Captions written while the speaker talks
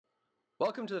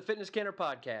Welcome to the Fitness Canner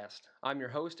Podcast. I'm your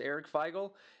host, Eric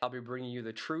Feigl. I'll be bringing you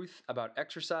the truth about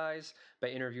exercise by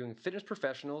interviewing fitness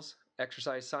professionals,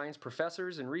 exercise science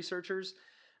professors and researchers,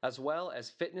 as well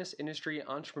as fitness industry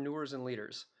entrepreneurs and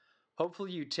leaders.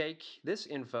 Hopefully you take this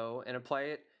info and apply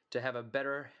it to have a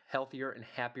better, healthier, and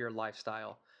happier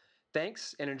lifestyle.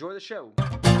 Thanks and enjoy the show.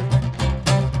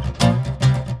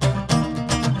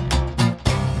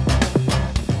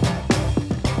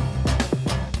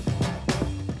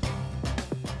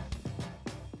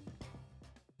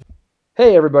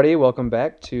 Hey everybody, welcome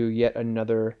back to yet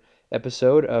another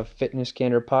episode of Fitness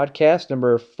Canner Podcast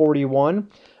number 41.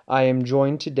 I am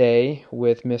joined today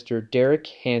with Mr. Derek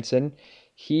Hansen.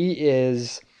 He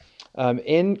is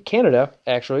in Canada,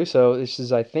 actually, so this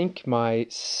is, I think, my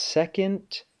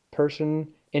second person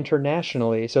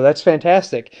internationally, so that's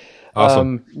fantastic.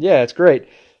 Awesome. Yeah, it's great.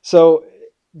 So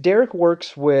Derek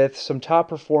works with some top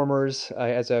performers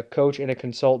as a coach and a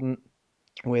consultant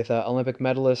with Olympic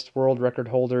medalists, world record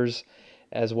holders,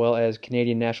 as well as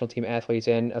Canadian national team athletes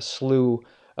and a slew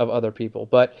of other people.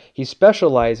 But he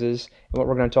specializes in what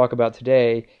we're going to talk about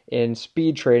today in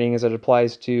speed training as it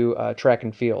applies to track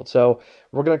and field. So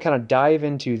we're going to kind of dive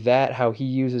into that, how he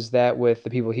uses that with the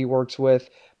people he works with,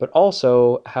 but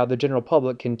also how the general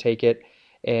public can take it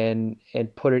and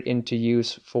put it into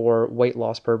use for weight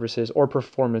loss purposes or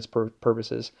performance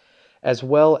purposes, as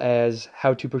well as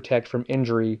how to protect from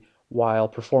injury while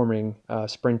performing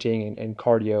sprinting and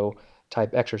cardio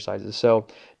type exercises. So,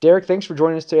 Derek, thanks for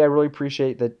joining us today. I really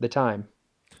appreciate the time.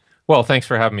 Well, thanks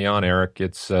for having me on, Eric.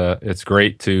 It's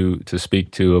great to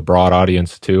speak to a broad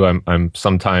audience too. I'm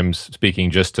sometimes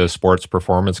speaking just to sports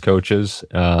performance coaches.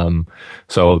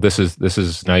 So this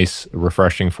is nice,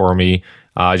 refreshing for me.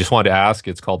 I just wanted to ask.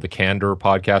 It's called the Candor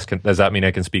Podcast. Does that mean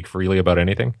I can speak freely about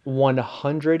anything?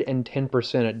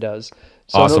 110% it does.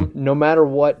 So Awesome. no matter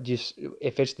what, just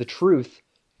if it's the truth,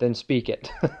 then speak it.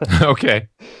 Okay.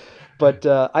 But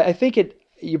I think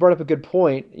you brought up a good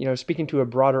point, speaking to a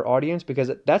broader audience,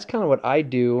 because that's kind of what I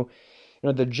do.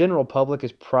 The general public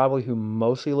is probably who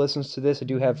mostly listens to this. I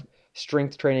do have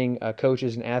strength training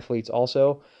coaches and athletes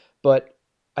also, but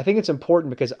I think it's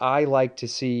important because I like to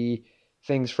see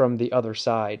things from the other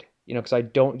side, because I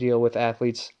don't deal with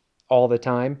athletes all the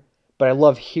time, but I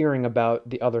love hearing about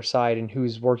the other side and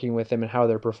who's working with them and how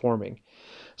they're performing.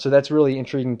 So that's really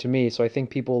intriguing to me. So I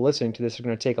think people listening to this are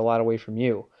going to take a lot away from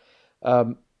you.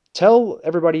 Um, Tell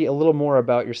everybody a little more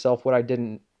about yourself. What I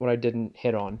didn't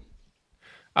hit on.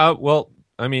 Well,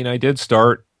 I mean, I did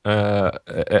start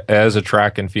as a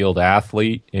track and field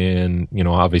athlete in,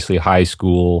 obviously high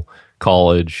school,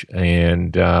 college,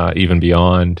 and even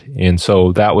beyond. And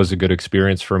so that was a good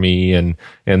experience for me. And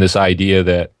this idea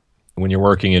that when you're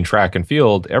working in track and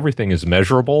field, everything is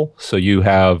measurable. So you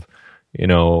have,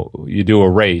 you do a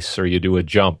race or you do a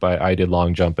jump. I did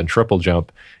long jump and triple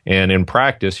jump. And in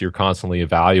practice, you're constantly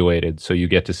evaluated. So you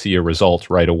get to see a result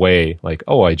right away, like,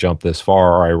 oh, I jumped this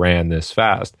far or I ran this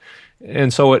fast.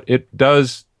 And so it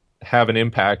does have an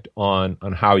impact on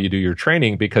how you do your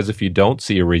training, because if you don't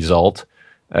see a result,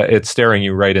 it's staring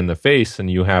you right in the face and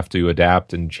you have to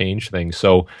adapt and change things.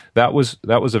 So that was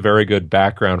a very good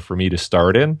background for me to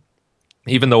start in,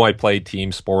 even though I played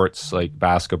team sports like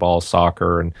basketball,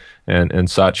 soccer, and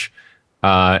such.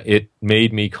 It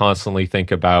made me constantly think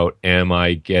about, am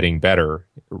I getting better,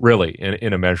 really,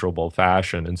 in a measurable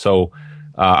fashion? And so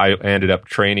I ended up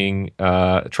training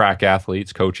track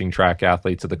athletes, coaching track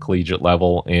athletes at the collegiate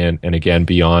level, and again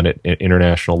beyond at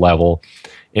international level.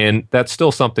 And that's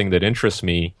still something that interests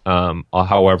me.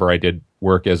 However, I did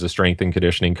work as a strength and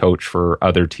conditioning coach for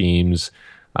other teams.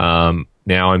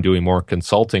 Now I'm doing more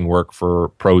consulting work for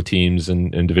pro teams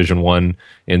and Division I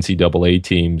NCAA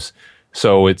teams.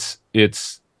 So it's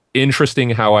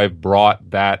interesting how I've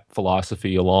brought that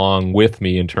philosophy along with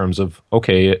me in terms of,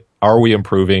 okay, are we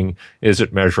improving? Is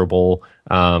it measurable?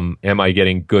 Am I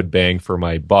getting good bang for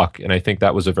my buck? And I think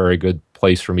that was a very good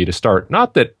place for me to start.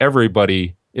 Not that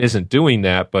everybody isn't doing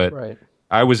that, but Right.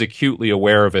 I was acutely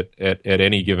aware of it at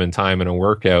any given time in a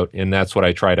workout, and that's what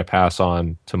I try to pass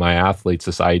on to my athletes,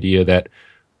 this idea that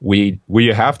we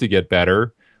have to get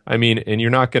better. I mean, and you're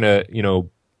not going to,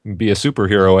 be a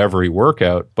superhero every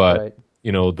workout, but Right.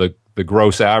 The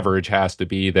gross average has to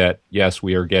be that, yes,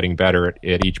 we are getting better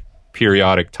at each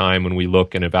periodic time when we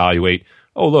look and evaluate,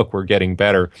 oh, look, we're getting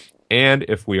better. And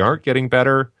if we aren't getting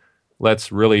better,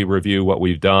 let's really review what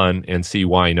we've done and see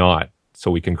why not,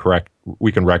 so we can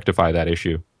rectify that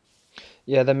issue.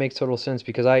 Yeah, that makes total sense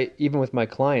because even with my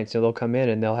clients, they'll come in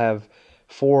and they'll have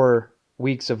 4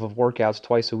 weeks of workouts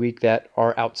twice a week that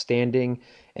are outstanding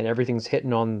and everything's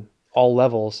hitting on all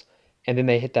levels. and then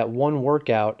they hit that one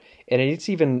workout, and it's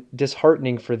even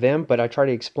disheartening for them. But I try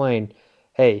to explain,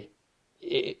 hey,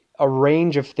 a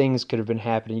range of things could have been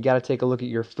happening. You got to take a look at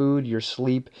your food, your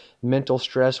sleep, mental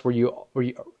stress, where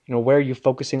are you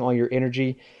focusing all your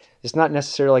energy. It's not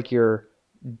necessarily like you're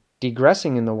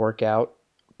degressing in the workout,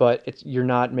 but you're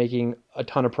not making a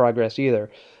ton of progress either.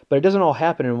 But it doesn't all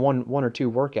happen in one or two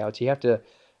workouts. You have to,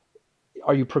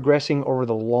 are you progressing over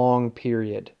the long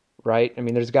period, right? I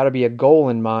mean, there's got to be a goal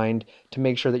in mind to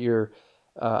make sure that you're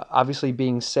obviously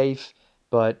being safe,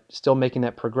 but still making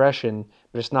that progression.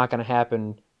 But it's not going to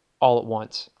happen all at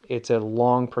once. It's a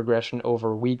long progression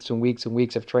over weeks and weeks and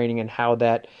weeks of training, and how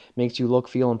that makes you look,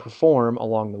 feel, and perform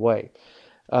along the way.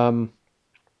 Um,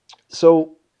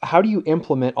 so, how do you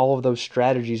implement all of those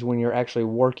strategies when you're actually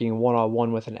working one on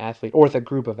one with an athlete or with a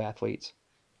group of athletes?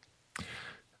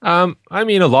 I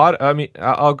mean, a lot. I mean,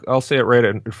 I'll say it right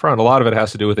in front. A lot of it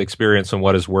has to do with experience and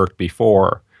what has worked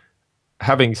before.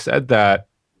 Having said that,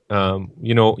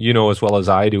 you know as well as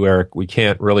I do, Eric, we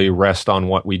can't really rest on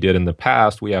what we did in the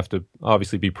past. We have to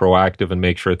obviously be proactive and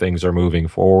make sure things are moving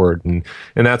forward, and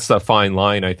that's the fine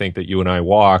line I think that you and I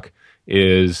walk.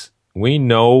 Is we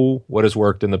know what has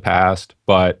worked in the past,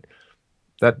 but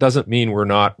that doesn't mean we're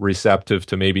not receptive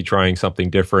to maybe trying something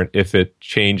different if it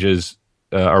changes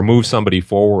or moves somebody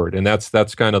forward. And that's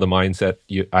kind of the mindset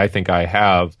I think I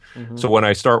have. Hmm. So when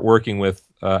I start working with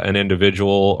an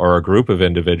individual or a group of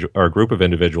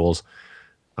individuals,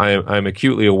 I'm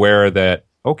acutely aware that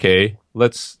okay,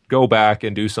 let's go back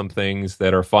and do some things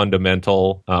that are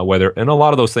fundamental. Whether and a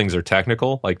lot of those things are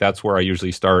technical. Like that's where I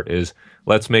usually start. Is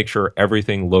let's make sure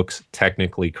everything looks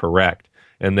technically correct,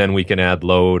 and then we can add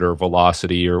load or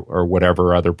velocity or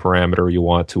whatever other parameter you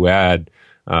want to add,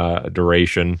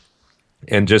 duration,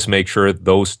 and just make sure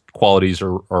those qualities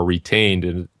are retained,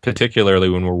 and particularly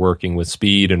when we're working with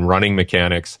speed and running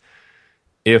mechanics.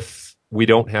 If we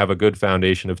don't have a good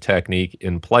foundation of technique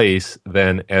in place,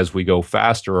 then as we go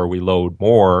faster or we load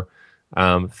more,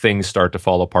 things start to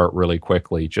fall apart really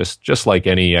quickly, just like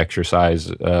any exercise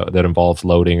that involves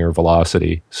loading or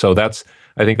velocity. So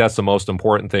I think that's the most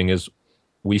important thing is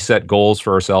we set goals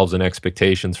for ourselves and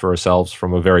expectations for ourselves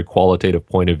from a very qualitative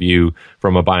point of view,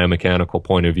 from a biomechanical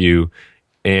point of view.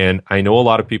 And I know a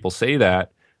lot of people say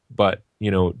that, but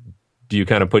do you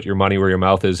kind of put your money where your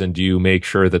mouth is, and do you make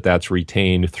sure that that's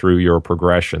retained through your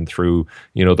progression, through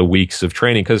the weeks of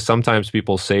training? Because sometimes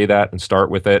people say that and start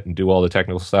with it and do all the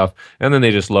technical stuff, and then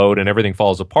they just load and everything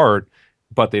falls apart,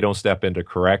 but they don't step in to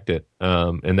correct it.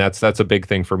 And that's a big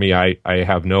thing for me. I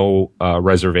have no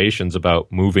reservations about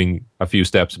moving a few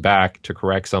steps back to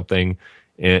correct something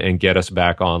and get us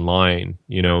back online.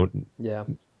 Yeah.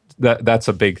 That's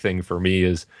a big thing for me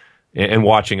is and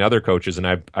watching other coaches. And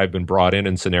I've been brought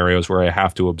in scenarios where I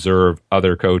have to observe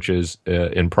other coaches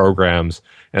in programs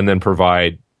and then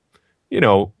provide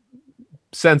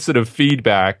sensitive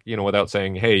feedback, without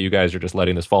saying, hey, you guys are just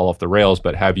letting this fall off the rails,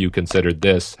 but have you considered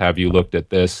this? Have you looked at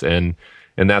this? And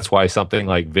that's why something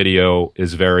like video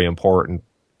is very important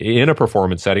in a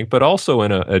performance setting, but also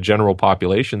in a general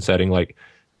population setting, like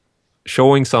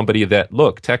showing somebody that,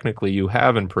 look, technically you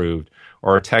have improved,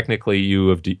 or technically you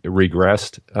have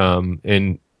regressed.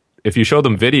 And if you show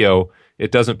them video,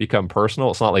 it doesn't become personal.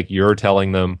 It's not like you're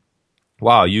telling them,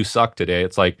 wow, you suck today.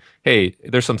 It's like, hey,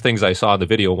 there's some things I saw in the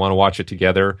video, want to watch it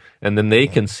together. And then they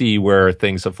can see where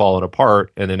things have fallen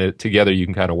apart. And then together you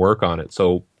can kind of work on it.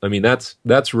 So, I mean,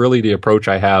 that's really the approach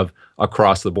I have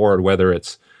across the board, whether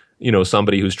it's,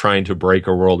 somebody who's trying to break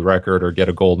a world record or get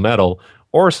a gold medal,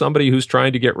 or somebody who's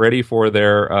trying to get ready for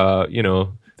their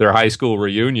high school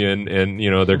reunion, and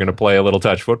they're going to play a little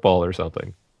touch football or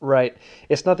something. Right.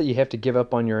 It's not that you have to give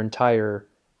up on your entire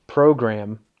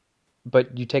program,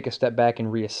 but you take a step back and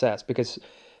reassess, because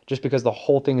just because the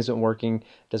whole thing isn't working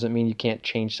doesn't mean you can't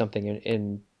change something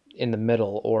in the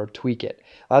middle or tweak it.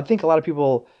 I think a lot of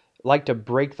people like to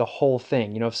break the whole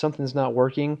thing. If something's not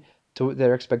working to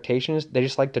their expectations, they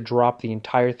just like to drop the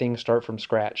entire thing, start from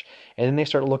scratch, and then they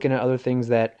start looking at other things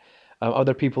that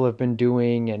other people have been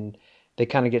doing, and they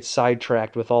kind of get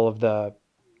sidetracked with all of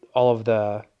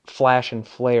the flash and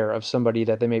flare of somebody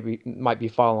that they might be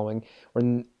following,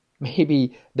 when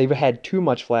maybe they've had too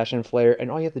much flash and flare,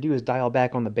 and all you have to do is dial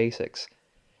back on the basics.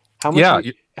 How much Yeah, of,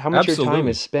 how much of your time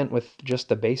is absolutely. spent with just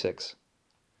the basics,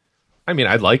 I mean,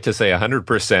 I'd like to say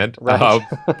 100%, right?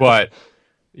 but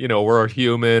we're a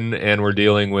human and we're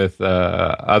dealing with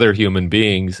other human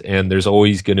beings, and there's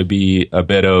always going to be a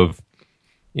bit of,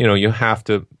 you have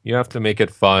to make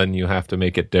it fun, you have to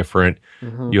make it different,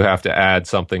 Hmm. you have to add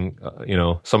something,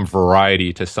 some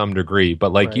variety to some degree.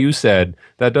 But like Right. you said,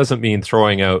 that doesn't mean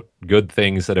throwing out good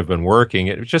things that have been working.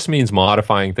 It just means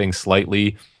modifying things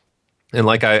slightly, And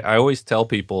like I always tell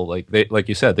people, like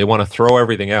you said, they want to throw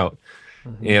everything out.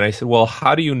 Hmm. And I said, well,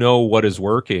 how do you know what is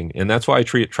working? And that's why I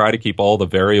try to keep all the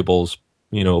variables,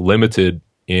 limited,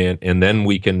 and then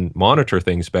we can monitor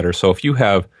things better. So if you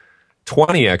have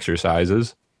 20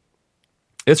 exercises,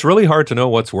 it's really hard to know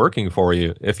what's working for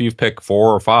you. If you pick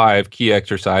 4 or 5 key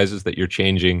exercises that you're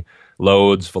changing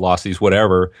loads, velocities,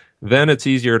 whatever, then it's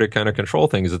easier to kind of control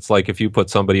things. It's like if you put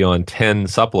somebody on 10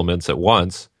 supplements at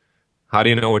once, how do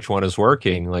you know which one is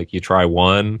working? Like you try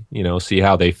one, see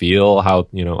how they feel, how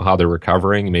they're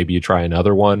recovering. Maybe you try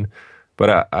another one.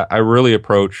 But I really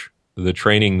approach the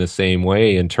training the same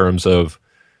way in terms of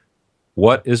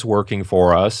what is working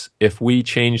for us. If we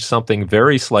change something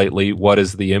very slightly, what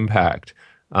is the impact?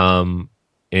 Um,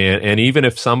 and even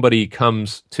if somebody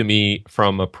comes to me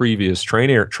from a previous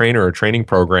trainer or training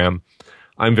program,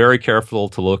 I'm very careful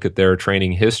to look at their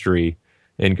training history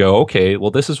and go, okay,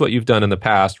 well, this is what you've done in the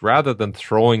past, rather than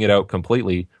throwing it out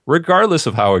completely, regardless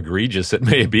of how egregious it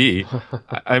may be.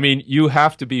 I mean, you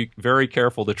have to be very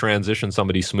careful to transition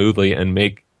somebody smoothly and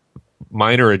make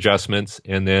minor adjustments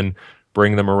and then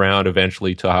bring them around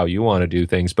eventually to how you want to do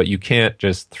things. But you can't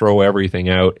just throw everything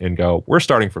out and go, we're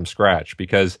starting from scratch,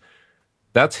 because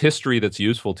that's history that's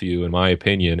useful to you, in my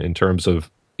opinion, in terms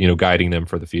of, guiding them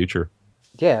for the future.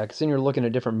 Yeah, because then you're looking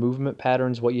at different movement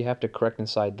patterns, what you have to correct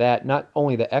inside that. Not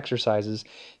only the exercises.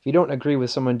 If you don't agree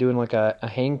with someone doing like a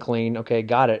hang clean, okay,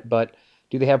 got it. But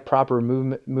do they have proper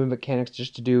movement mechanics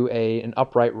just to do an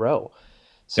upright row? Yeah.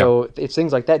 So it's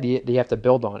things like that that you have to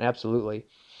build on. Absolutely.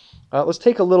 Let's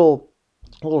take a little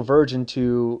verge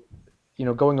into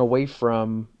going away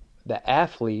from the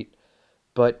athlete,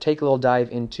 but take a little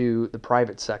dive into the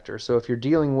private sector. So if you're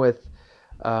dealing with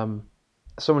um,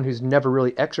 someone who's never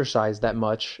really exercised that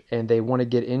much and they want to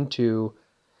get into,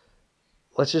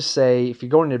 let's just say, if you're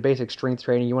going into basic strength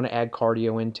training, you want to add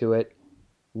cardio into it.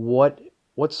 What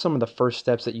what's some of the first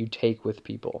steps that you take with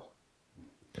people?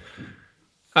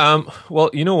 Well,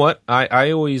 you know what?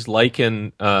 I always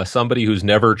liken somebody who's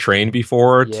never trained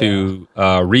before Yeah. to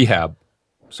rehab.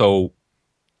 So,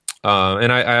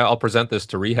 and I'll present this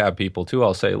to rehab people too.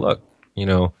 I'll say, look, you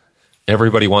know,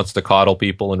 everybody wants to coddle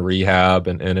people in rehab,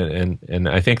 and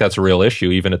I think that's a real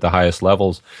issue, even at the highest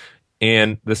levels.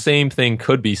 And the same thing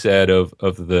could be said of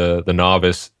the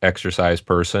novice exercise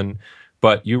person,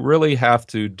 but you really have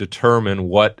to determine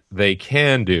what they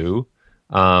can do,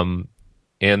 um,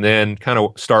 and then kind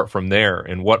of start from there,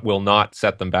 and what will not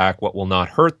set them back, what will not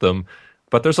hurt them.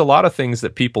 But there's a lot of things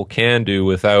that people can do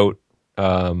without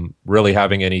really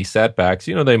having any setbacks.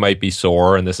 They might be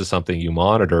sore, and this is something you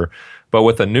monitor. But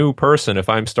with a new person, if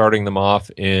I'm starting them off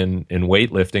in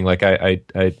weightlifting, like I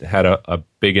had a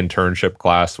big internship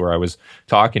class where I was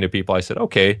talking to people. I said,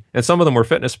 okay, and some of them were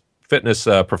fitness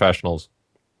professionals.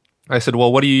 I said,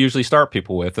 well, what do you usually start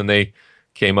people with? And they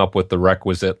came up with the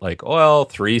requisite, like, well,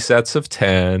 3 sets of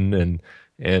 10,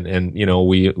 and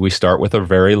we start with a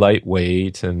very light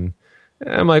weight. And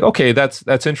I'm like, okay,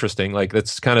 that's interesting. Like,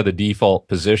 that's kind of the default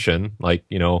position. Like,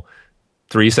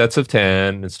 3 sets of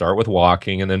 10 and start with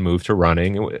walking and then move to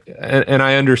running. And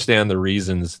I understand the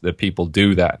reasons that people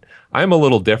do that. I'm a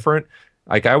little different.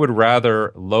 Like, I would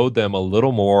rather load them a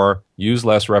little more, use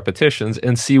less repetitions,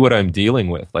 and see what I'm dealing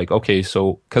with. Like, okay,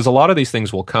 so because a lot of these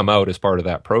things will come out as part of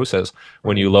that process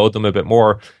when Right. you load them a bit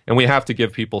more, and we have to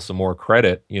give people some more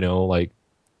credit. Like,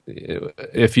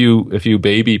 if you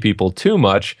baby people too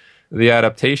much, the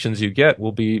adaptations you get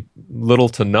will be little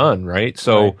to none, right? Right.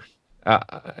 So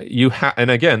and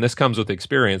again, this comes with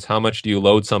experience. How much do you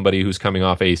load somebody who's coming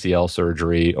off ACL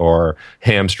surgery or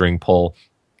hamstring pull?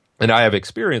 And I have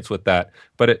experience with that,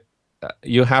 but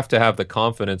you have to have the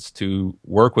confidence to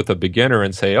work with a beginner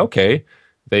and say, okay,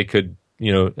 they could,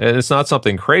 and it's not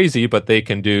something crazy, but they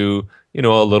can do, a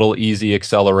little easy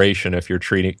acceleration if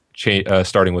you're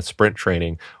starting with sprint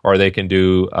training, or they can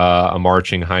do a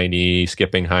marching high knee,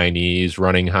 skipping high knees,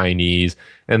 running high knees,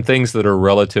 and things that are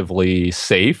relatively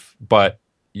safe, but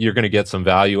you're going to get some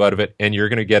value out of it, and you're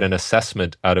going to get an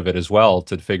assessment out of it as well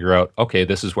to figure out, okay,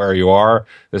 this is where you are,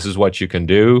 this is what you can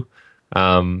do.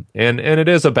 And it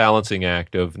is a balancing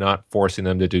act of not forcing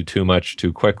them to do too much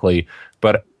too quickly.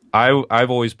 But I've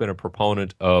always been a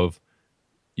proponent of,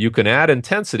 you can add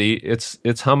intensity.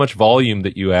 It's how much volume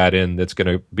that you add in that's going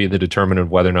to be the determinant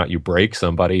of whether or not you break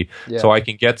somebody. Yeah. So I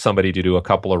can get somebody to do a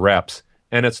couple of reps,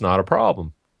 and it's not a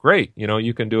problem. Great,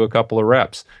 you can do a couple of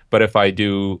reps. But if I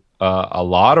do a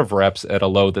lot of reps at a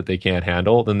load that they can't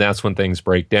handle, then that's when things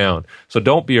break down. So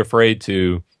don't be afraid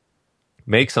to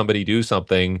make somebody do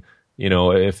something.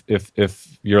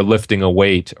 If you're lifting a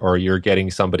weight, or you're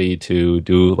getting somebody to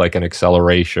do like an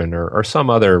acceleration or some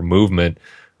other movement,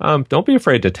 don't be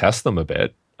afraid to test them a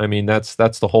bit. I mean, that's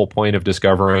the whole point of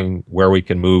discovering where we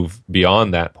can move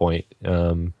beyond that point.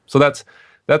 So that's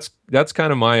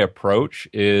kind of my approach,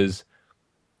 is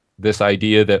this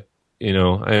idea that,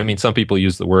 I mean, some people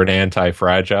use the word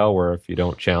anti-fragile, where if you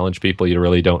don't challenge people, you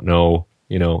really don't know,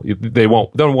 they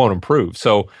won't improve.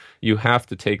 So you have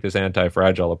to take this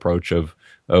anti-fragile approach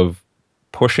of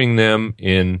pushing them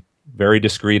in very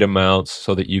discrete amounts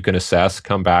so that you can assess,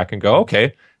 come back and go,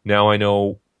 okay, now I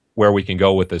know where we can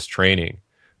go with this training.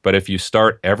 But if you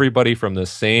start everybody from the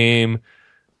same,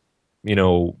 you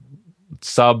know,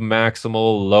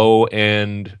 sub-maximal,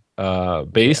 low-end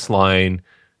baseline,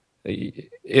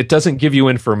 it doesn't give you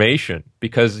information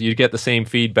because you get the same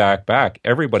feedback back.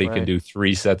 Everybody can Right. do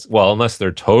 3 sets, well, unless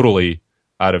they're totally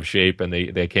out of shape and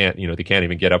they can't, they can't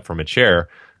even get up from a chair,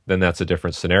 then that's a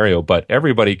different scenario. But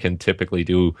everybody can typically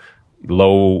do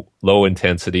low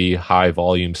intensity, high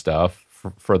volume stuff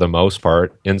for the most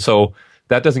part. And so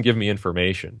that doesn't give me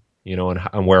information,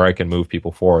 on where I can move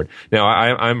people forward. Now,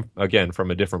 I'm again, from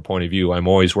a different point of view, I'm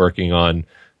always working on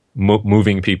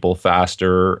moving people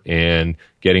faster and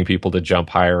getting people to jump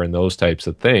higher and those types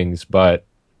of things. But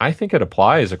I think it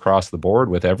applies across the board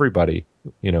with everybody,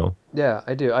 you know. Yeah,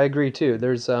 I do. I agree too.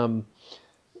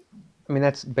 I mean,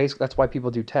 that's why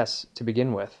people do tests to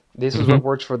begin with. This is what Hmm.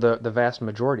 works for the vast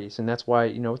majorities, and that's why,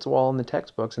 it's all in the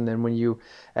textbooks. And then when you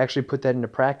actually put that into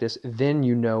practice, then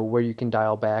you know where you can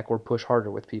dial back or push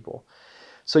harder with people.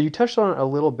 So you touched on it a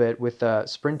little bit with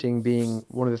sprinting being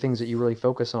one of the things that you really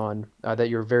focus on, that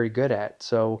you're very good at.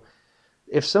 So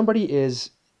if somebody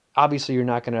is, obviously you're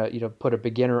not going to, put a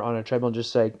beginner on a treadmill and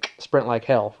just say sprint like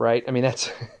hell, right? I mean,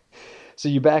 that's so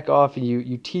you back off and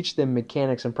you teach them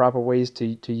mechanics and proper ways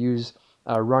to use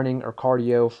running or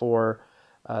cardio for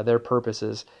their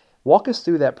purposes. Walk us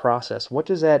through that process. What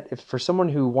does that, if for someone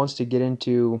who wants to get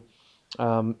into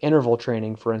interval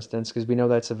training, for instance, because we know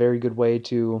that's a very good way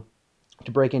to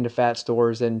break into fat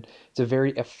stores, and it's a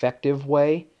very effective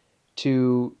way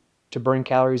to burn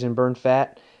calories and burn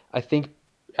fat. I think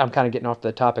I'm kind of getting off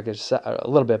the topic a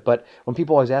little bit, but when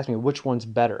people always ask me which one's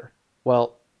better,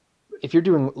 well, if you're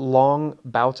doing long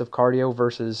bouts of cardio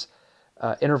versus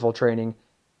interval training,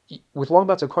 with long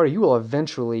bouts of cardio, you will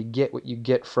eventually get what you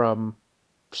get from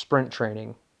sprint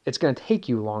training. It's going to take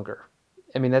you longer.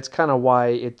 I mean, that's kind of why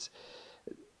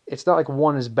it's not like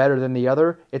one is better than the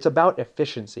other. It's about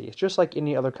efficiency. It's just like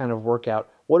any other kind of workout.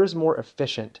 What is more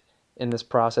efficient in this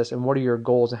process, and what are your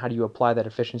goals, and how do you apply that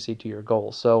efficiency to your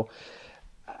goals? So,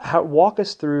 walk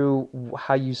us through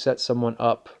how you set someone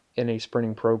up in a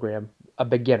sprinting program, a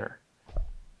beginner.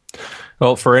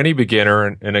 Well, for any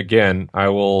beginner, and again, I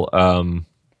will,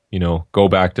 go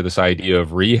back to this idea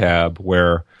of rehab,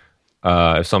 where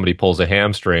if somebody pulls a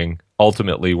hamstring,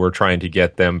 ultimately we're trying to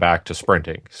get them back to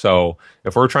sprinting. So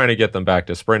if we're trying to get them back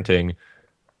to sprinting,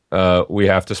 we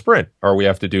have to sprint, or we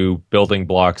have to do building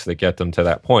blocks that get them to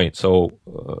that point. So,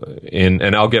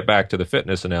 and I'll get back to the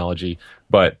fitness analogy,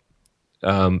 but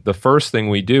the first thing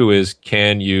we do is,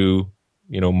 can you,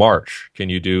 march? Can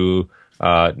you do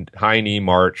high knee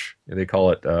march? They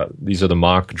call it, these are the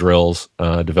mock drills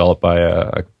developed by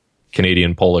a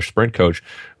Canadian Polish sprint coach.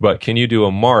 But can you do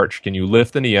a march? Can you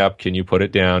lift the knee up? Can you put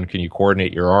it down? Can you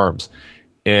coordinate your arms?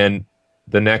 And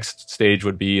the next stage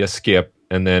would be a skip,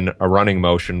 and then a running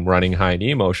motion, running high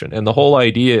knee motion. And the whole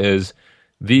idea is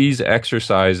these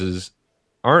exercises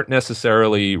aren't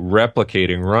necessarily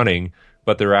replicating running,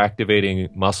 but they're activating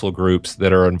muscle groups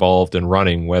that are involved in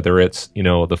running, whether it's,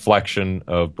 the flexion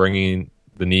of bringing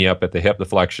the knee up at the hip, the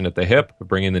flexion at the hip,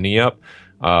 bringing the knee up,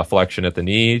 flexion at the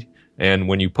knee. And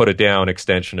when you put it down,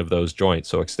 extension of those joints.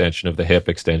 So extension of the hip,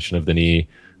 extension of the knee,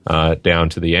 down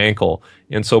to the ankle.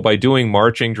 And so by doing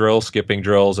marching drills, skipping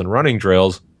drills, and running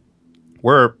drills,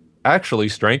 we're actually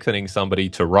strengthening somebody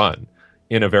to run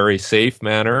in a very safe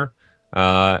manner.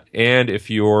 And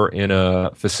if you're in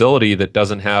a facility that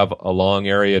doesn't have a long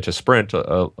area to sprint,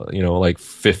 like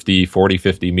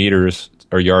 50 meters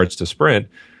or yards to sprint,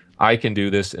 I can do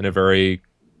this in a very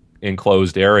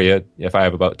enclosed area if I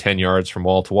have about 10 yards from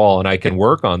wall to wall, and I can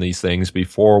work on these things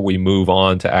before we move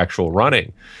on to actual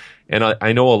running. And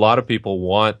I know a lot of people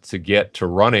want to get to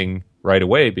running right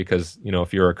away because,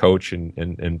 if you're a coach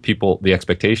and people, the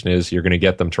expectation is you're going to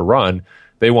get them to run,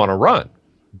 they want to run.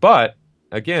 But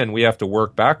again, we have to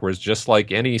work backwards, just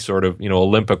like any sort of,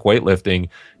 Olympic weightlifting.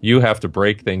 You have to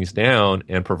break things down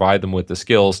and provide them with the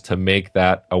skills to make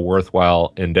that a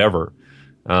worthwhile endeavor.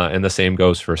 And the same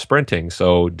goes for sprinting.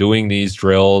 So doing these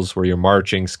drills where you're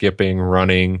marching, skipping,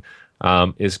 running,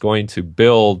 is going to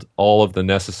build all of the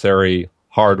necessary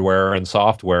hardware and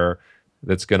software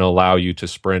that's going to allow you to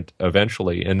sprint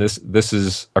eventually. And this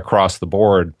is across the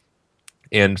board.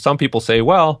 And some people say,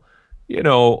 well,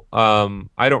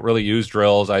 I don't really use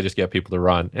drills. I just get people to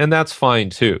run, and that's fine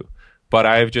too. But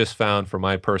I've just found from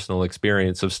my personal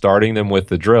experience of starting them with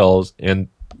the drills, and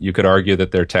you could argue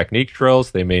that they're technique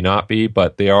drills. They may not be,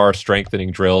 but they are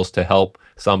strengthening drills to help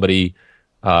somebody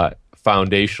uh,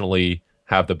 foundationally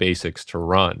have the basics to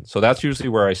run. So that's usually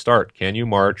where I start. Can you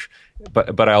march?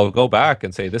 But I'll go back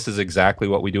and say this is exactly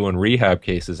what we do in rehab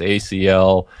cases: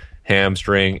 ACL,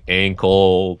 hamstring,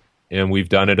 ankle, and we've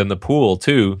done it in the pool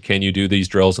too. Can you do these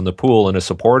drills in the pool in a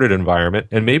supported environment?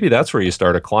 And maybe that's where you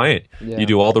start a client. You Yeah.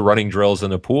 do all the running drills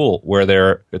in the pool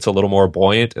where it's a little more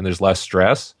buoyant and there's less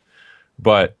stress.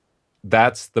 But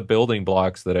that's the building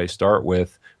blocks that I start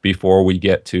with before we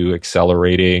get to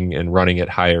accelerating and running at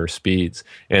higher speeds.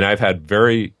 And I've had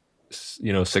very,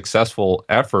 successful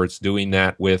efforts doing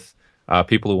that with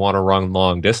people who want to run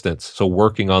long distance. So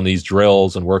working on these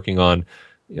drills and working on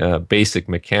basic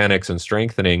mechanics and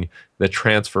strengthening that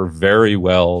transfer very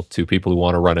well to people who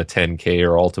want to run a 10K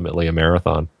or ultimately a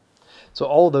marathon. So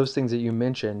all of those things that you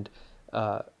mentioned,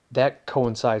 uh, that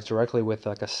coincides directly with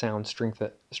like a sound strength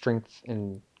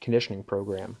and conditioning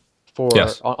program for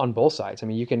Yes. on both sides. I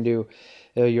mean, you can do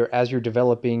as you're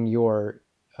developing your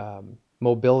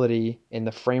mobility and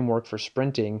the framework for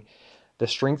sprinting, the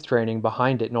strength training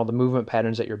behind it, and all the movement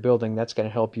patterns that you're building. That's going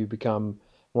to help you become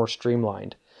more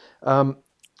streamlined. Um,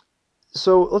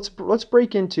 so let's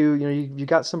break into you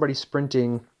got somebody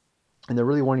sprinting and they're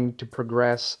really wanting to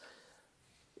progress.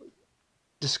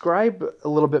 Describe a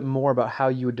little bit more about how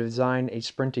you would design a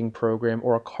sprinting program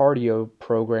or a cardio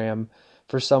program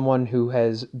for someone who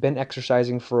has been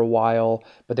exercising for a while,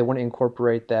 but they want to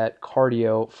incorporate that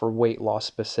cardio for weight loss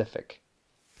specific.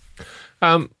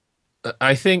 Um,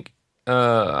 I think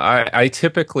I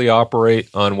typically operate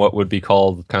on what would be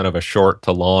called kind of a short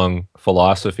to long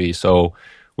philosophy. So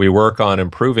we work on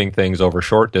improving things over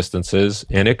short distances,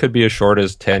 and it could be as short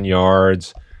as 10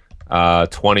 yards,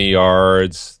 20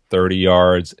 yards, 30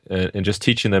 yards, and just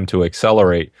teaching them to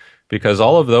accelerate. Because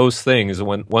all of those things,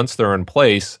 once they're in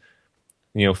place,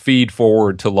 feed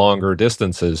forward to longer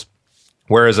distances.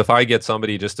 Whereas if I get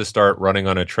somebody just to start running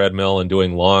on a treadmill and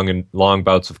doing long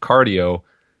bouts of cardio,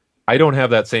 I don't have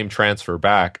that same transfer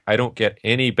back. I don't get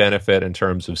any benefit in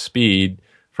terms of speed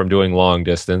from doing long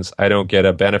distance. I don't get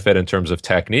a benefit in terms of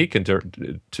technique to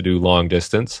do long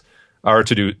distance or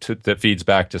that feeds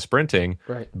back to sprinting,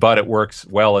 Right. but it works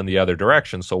well in the other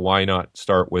direction. So why not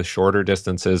start with shorter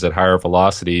distances at higher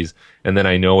velocities? And then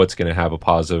I know it's going to have a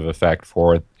positive effect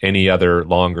for any other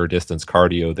longer distance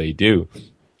cardio they do.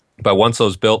 But once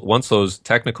those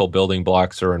technical building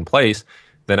blocks are in place,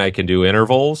 then I can do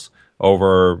intervals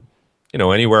over,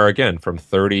 anywhere again from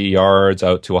 30 yards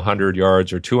out to 100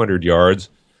 yards or 200 yards.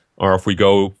 Or if we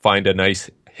go find a nice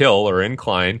hill or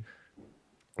incline,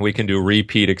 we can do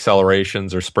repeat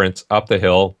accelerations or sprints up the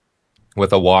hill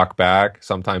with a walk back,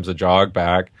 sometimes a jog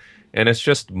back, and it's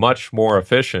just much more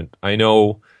efficient. I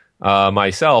know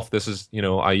myself,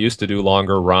 I used to do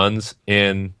longer runs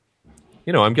in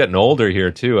I'm getting older here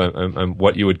too. I'm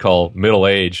what you would call middle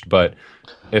aged, but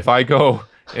if I go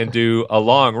and do a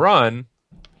long run,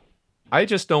 I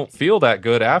just don't feel that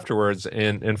good afterwards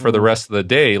and for the Mm, rest of the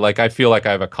day. Like I feel like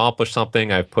I've accomplished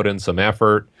something, I've put in some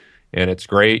effort, and it's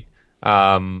great.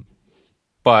 Um,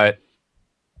 but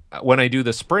when I do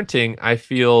the sprinting, I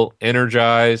feel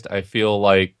energized. I feel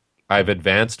like I've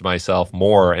advanced myself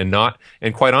more and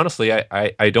quite honestly,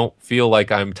 I don't feel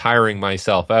like I'm tiring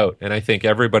myself out. And I think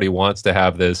everybody wants to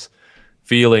have this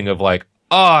feeling of like,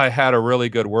 oh, I had a really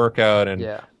good workout and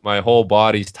yeah. my whole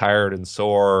body's tired and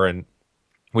sore. And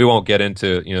we won't get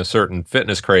into, certain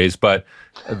fitness craze, but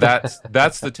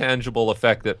that's the tangible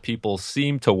effect that people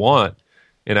seem to want.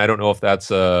 And I don't know if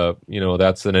that's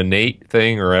an innate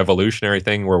thing or evolutionary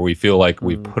thing where we feel like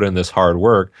we Mm, put in this hard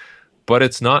work, but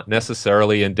it's not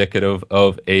necessarily indicative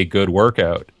of a good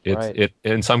workout. right. It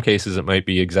in some cases it might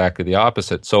be exactly the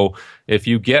opposite. So if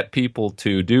you get people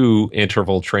to do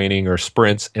interval training or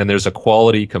sprints and there's a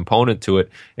quality component to it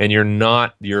and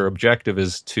your objective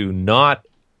is to not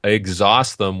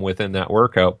exhaust them within that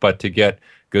workout, but to get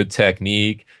good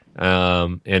technique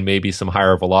and maybe some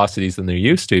higher velocities than they're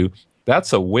used to,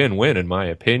 that's a win-win in my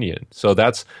opinion. So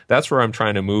that's where I'm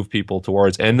trying to move people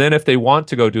towards. And then if they want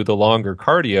to go do the longer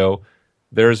cardio,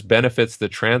 there's benefits that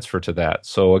transfer to that.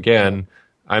 So Yeah. again,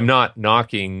 I'm not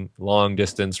knocking long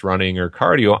distance running or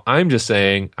cardio. I'm just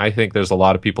saying I think there's a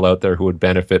lot of people out there who would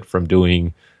benefit from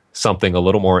doing something a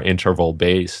little more interval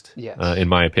based, Yes. in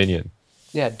my opinion.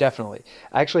 Yeah, definitely.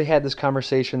 I actually had this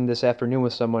conversation this afternoon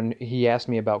with someone. He asked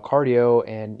me about cardio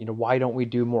and, why don't we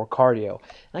do more cardio?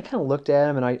 And I kind of looked at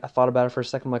him and I thought about it for a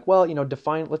second. I'm like, well,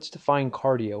 let's define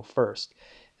cardio first.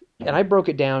 And I broke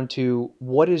it down to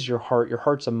what is your heart? Your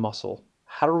heart's a muscle.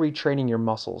 How are we training your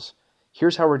muscles?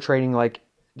 Here's how we're training, like,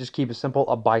 just keep it simple,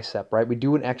 a bicep, right? We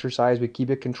do an exercise, we keep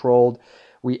it controlled,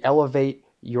 we elevate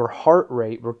your heart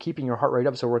rate. We're keeping your heart rate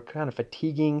up, so we're kind of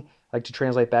fatiguing, like to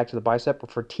translate back to the bicep, we're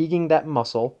fatiguing that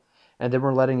muscle, and then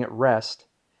we're letting it rest,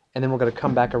 and then we're going to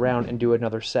come back around and do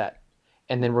another set,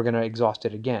 and then we're going to exhaust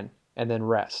it again, and then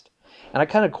rest. And I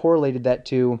kind of correlated that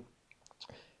to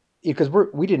because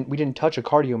we didn't touch a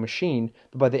cardio machine,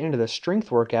 but by the end of the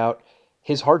strength workout,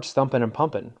 his heart's thumping and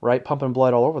pumping, right? Pumping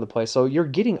blood all over the place. So you're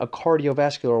getting a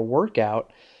cardiovascular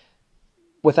workout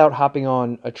without hopping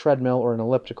on a treadmill or an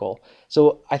elliptical.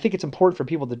 So I think it's important for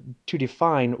people to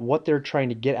define what they're trying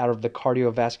to get out of the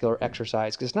cardiovascular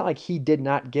exercise. Because it's not like he did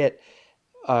not get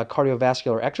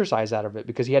cardiovascular exercise out of it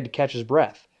because he had to catch his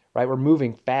breath, right? We're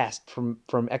moving fast from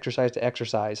exercise to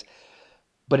exercise,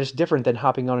 but it's different than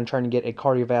hopping on and trying to get a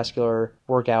cardiovascular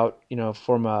workout,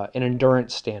 from an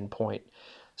endurance standpoint.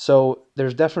 So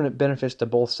there's definite benefits to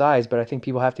both sides, but I think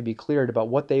people have to be cleared about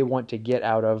what they want to get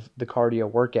out of the cardio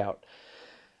workout.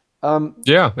 Um,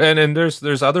 Yeah, and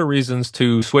there's other reasons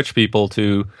to switch people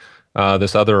to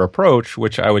this other approach,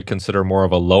 which I would consider more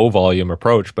of a low volume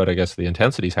approach, but I guess the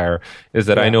intensity's higher. Is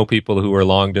that I yeah, know people who are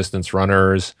long distance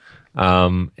runners,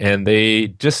 and they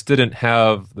just didn't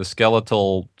have the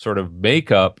skeletal sort of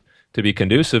makeup to be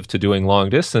conducive to doing long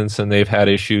distance, and they've had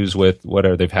issues with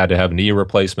whatever they've had to have knee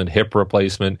replacement, hip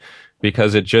replacement,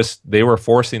 because they were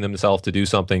forcing themselves to do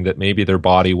something that maybe their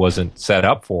body wasn't set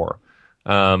up for.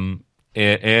 Um,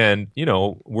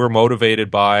 we're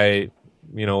motivated by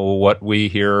what we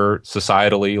hear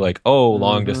societally, like, oh,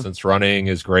 long hmm distance running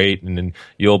is great, and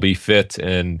you'll be fit,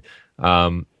 and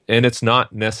it's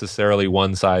not necessarily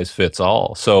one size fits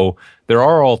all. So there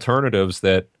are alternatives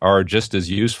that are just as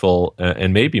useful,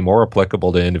 and maybe more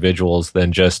applicable to individuals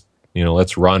than just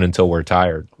let's run until we're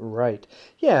tired. right.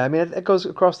 Yeah, I mean, it goes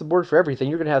across the board for everything.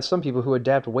 You're going to have some people who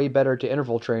adapt way better to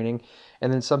interval training,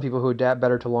 and then some people who adapt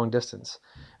better to long distance.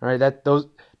 All right,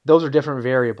 those are different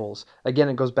variables. Again,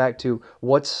 it goes back to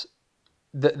what's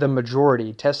the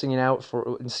majority, testing it out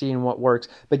for and seeing what works.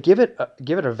 But give it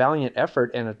a valiant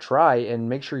effort and a try, and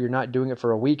make sure you're not doing it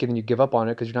for a week and then you give up on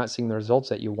it because you're not seeing the results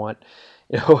that you want.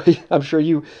 I'm sure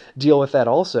you deal with that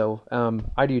also.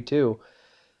 I do too.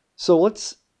 So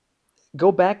let's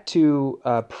go back to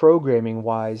programming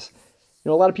wise.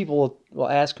 A lot of people will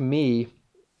ask me,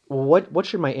 well, what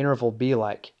should my interval be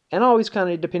like? And always kind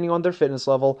of depending on their fitness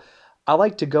level, I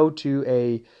like to go to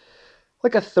a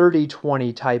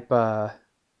 30-20 type.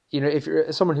 If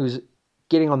you're someone who's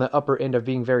getting on the upper end of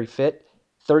being very fit,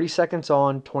 30 seconds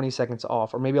on, 20 seconds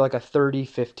off, or maybe like a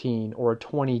 30-15 or a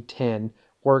 20-10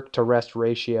 work to rest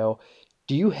ratio.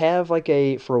 Do you have like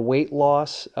for weight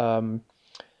loss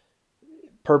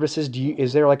purposes?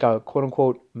 Is there like a quote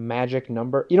unquote magic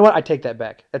number? You know what? I take that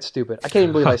back. That's stupid. I can't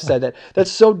even believe I said that.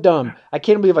 That's so dumb. I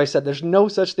can't believe I said there's no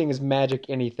such thing as magic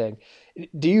anything.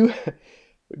 Do you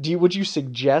would you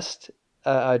suggest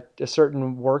a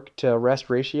certain work to rest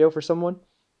ratio for someone?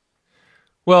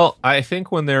 Well, I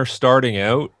think when they're starting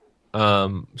out,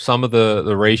 some of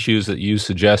the ratios that you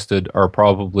suggested are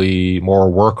probably more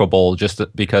workable, just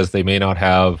because they may not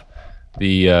have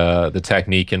the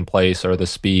technique in place or the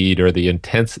speed or the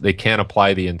intense. They can't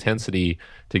apply the intensity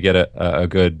to get a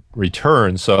good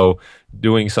return. So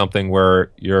doing something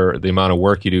where the amount of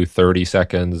work you do, 30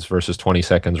 seconds versus 20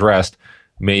 seconds rest,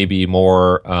 may be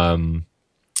more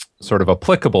sort of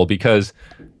applicable, because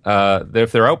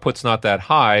if their output's not that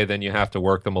high, then you have to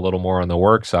work them a little more on the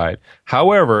work side.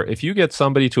 However, if you get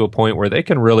somebody to a point where they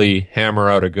can really hammer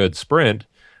out a good sprint,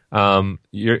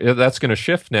 that's going to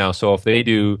shift now. So if they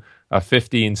do a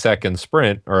 15-second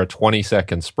sprint or a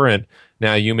 20-second sprint,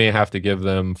 now you may have to give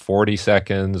them 40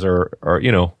 seconds, or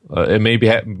it may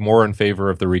be more in favor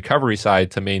of the recovery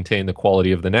side to maintain the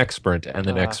quality of the next sprint and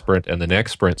the next sprint and the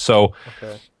next sprint. So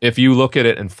Okay. if you look at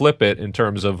it and flip it in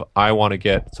terms of, I want to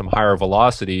get some higher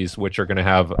velocities, which are going to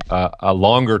have a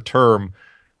longer term,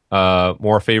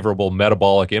 more favorable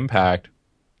metabolic impact.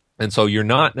 And so you're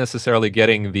not necessarily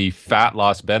getting the fat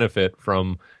loss benefit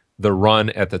from the run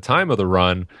at the time of the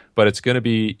run, but it's going to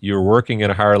be, you're working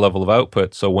at a higher level of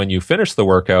output. So when you finish the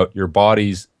workout, your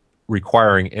body's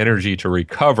requiring energy to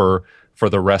recover for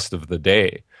the rest of the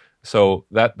day. So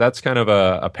that's kind of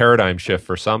a paradigm shift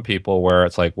for some people, where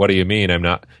it's like, what do you mean I'm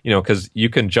not, because you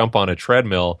can jump on a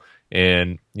treadmill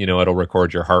and it'll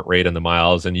record your heart rate and the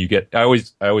miles, and I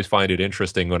always find it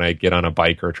interesting when I get on a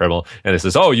bike or a treadmill and it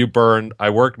says, oh, I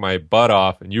worked my butt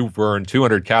off and you burned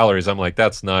 200 calories. I'm like,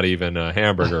 that's not even a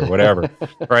hamburger or whatever.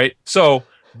 Right? So,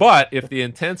 but if the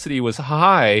intensity was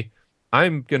high,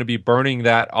 I'm going to be burning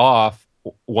that off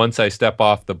once I step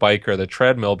off the bike or the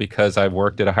treadmill because I've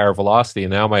worked at a higher velocity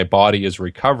and now my body is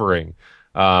recovering,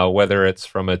 whether it's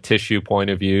from a tissue point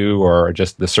of view or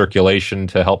just the circulation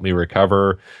to help me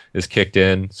recover is kicked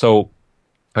in. So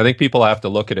I think people have to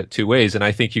look at it two ways. And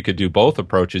I think you could do both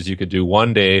approaches. You could do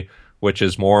one day, which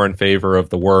is more in favor of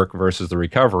the work versus the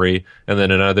recovery, and then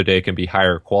another day can be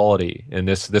higher quality. And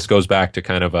this goes back to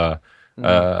kind of Hmm.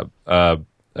 a, a,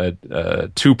 a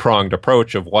two-pronged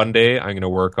approach of one day I'm going to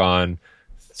work on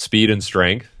speed and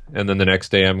strength, and then the next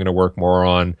day I'm going to work more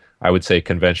on, I would say,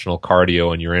 conventional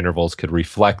cardio, and your intervals could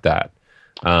reflect that.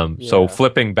 So Yeah.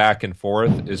 flipping back and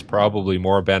forth is probably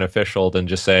more beneficial than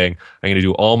just saying I'm going to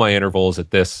do all my intervals at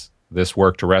this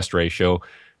work to rest ratio,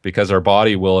 because our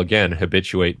body will again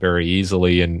habituate very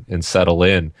easily and settle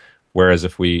in. Whereas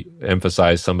if we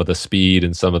emphasize some of the speed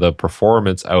and some of the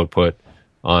performance output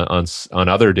on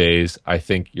other days, I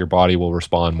think your body will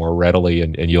respond more readily,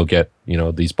 and you'll get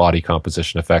these body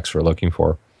composition effects we're looking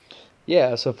for.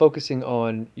 Yeah, so focusing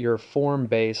on your form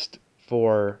based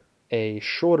for a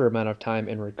shorter amount of time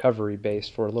and recovery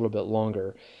based for a little bit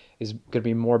longer is going to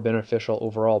be more beneficial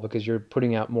overall because you're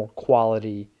putting out more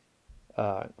quality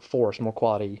force, more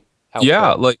quality Yeah,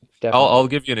 output. like I'll Definitely.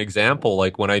 give you an example.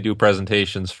 Like when I do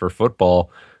presentations for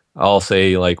football, I'll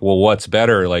say like, well, what's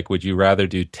better? Like, would you rather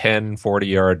do 10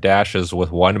 40-yard dashes with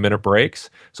 1 minute breaks?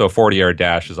 So a 40-yard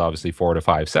dash is obviously 4 to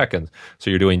 5 seconds. So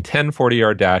you're doing 10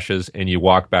 40-yard dashes and you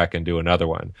walk back and do another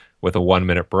one with a 1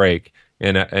 minute break.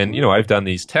 And I've done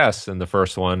these tests. And the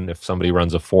first one, if somebody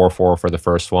runs a 4-4 for the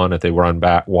first one, if they run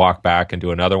back, walk back and do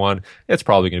another one, it's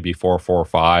probably going to be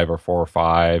 4-4-5 or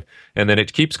 4-5, and then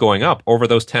it keeps going up over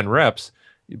those 10 reps.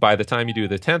 By the time you do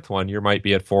the 10th one, you might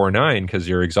be at 4-9 because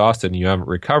you're exhausted and you haven't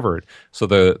recovered. So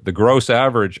the gross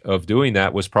average of doing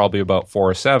that was probably about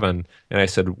 4-7. And I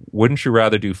said, wouldn't you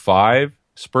rather do 5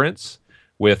 sprints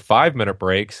with 5 minute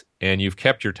breaks, and you've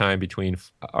kept your time between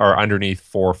or underneath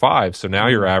 4-5? So now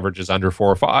your Mm. average is under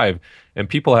 4-5. And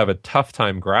people have a tough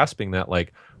time grasping that,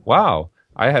 like, wow,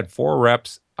 I had 4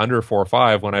 reps under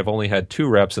 4-5 when I've only had 2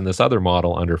 reps in this other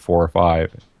model under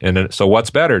 4-5. And so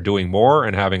what's better, doing more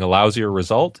and having a lousier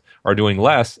result, or doing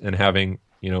less and having,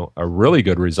 a really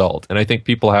good result? And I think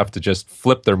people have to just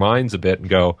flip their minds a bit and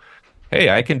go, hey,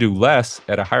 I can do less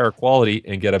at a higher quality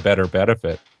and get a better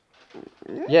benefit.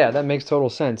 Yeah, that makes total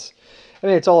sense. I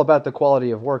mean, it's all about the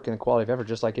quality of work and the quality of effort,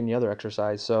 just like any other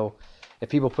exercise. So, if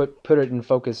people put it in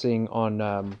focusing on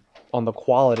the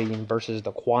quality versus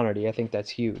the quantity, I think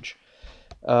that's huge.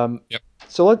 Um, Yep.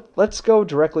 so let's go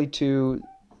directly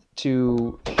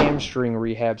to hamstring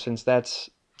rehab since that's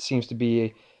seems to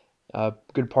be a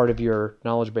good part of your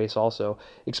knowledge base also.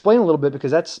 Explain a little bit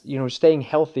because that's, staying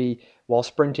healthy while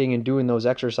sprinting and doing those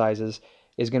exercises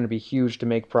is going to be huge to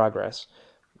make progress.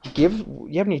 You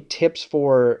have any tips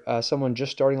for someone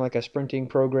just starting like a sprinting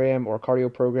program or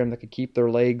cardio program that could keep their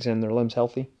legs and their limbs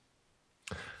healthy?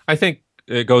 I think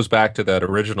it goes back to that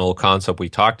original concept we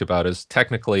talked about, is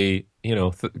technically,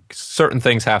 certain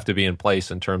things have to be in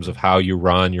place in terms of how you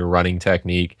run your running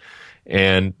technique.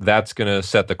 And that's going to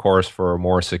set the course for a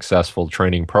more successful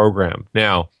training program.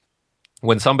 Now,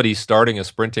 when somebody's starting a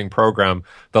sprinting program,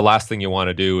 the last thing you want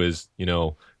to do is,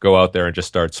 go out there and just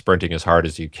start sprinting as hard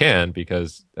as you can,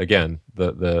 because again,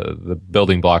 the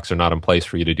building blocks are not in place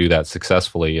for you to do that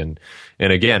successfully. And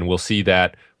again, we'll see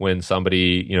that when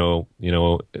somebody, in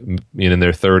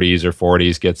their 30s or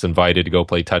 40s gets invited to go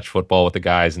play touch football with the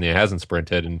guys and he hasn't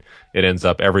sprinted, and it ends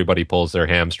up everybody pulls their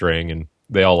hamstring and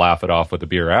they all laugh it off with a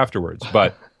beer afterwards.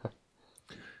 But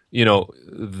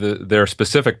their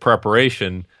specific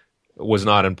preparation was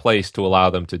not in place to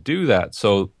allow them to do that.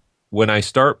 So when I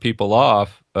start people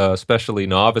off, especially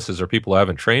novices or people who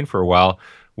haven't trained for a while,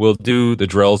 we'll do the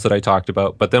drills that I talked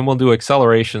about, but then we'll do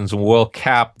accelerations and we'll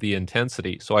cap the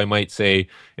intensity. So I might say,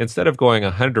 instead of going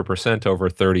 100% over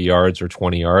 30 yards or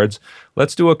 20 yards,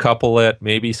 let's do a couple at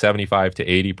maybe 75 to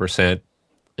 80%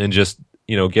 and just,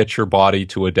 get your body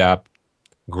to adapt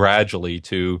gradually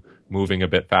to moving a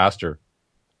bit faster.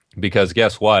 Because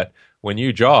guess what? When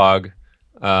you jog,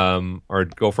 or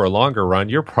go for a longer run,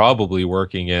 you're probably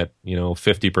working at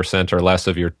 50% or less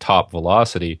of your top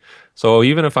velocity. So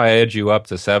even if I edge you up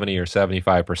to 70 or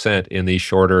 75% in these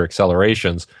shorter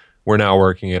accelerations, we're now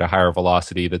working at a higher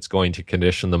velocity that's going to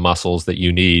condition the muscles that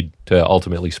you need to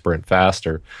ultimately sprint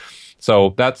faster.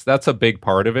 So that's a big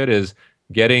part of it, is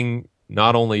getting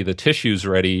not only the tissues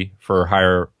ready for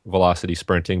higher velocity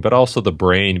sprinting, but also the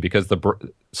brain, because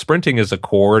sprinting is a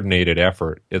coordinated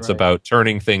effort. It's Right. about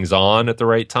turning things on at the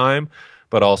right time,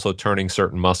 but also turning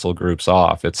certain muscle groups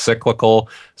off. It's cyclical.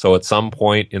 So at some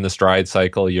point in the stride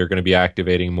cycle, you're going to be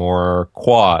activating more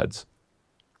quads.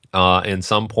 In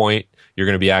some point, you're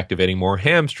going to be activating more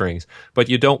hamstrings. But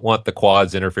you don't want the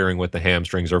quads interfering with the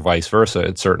hamstrings or vice versa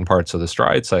at certain parts of the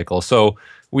stride cycle. So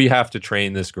we have to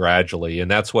train this gradually.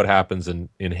 And that's what happens in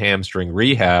hamstring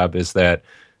rehab is that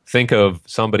think of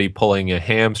somebody pulling a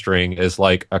hamstring as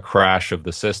like a crash of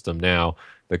the system. Now,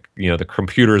 the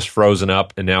computer is frozen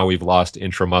up, and now we've lost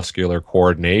intramuscular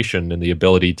coordination and the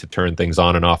ability to turn things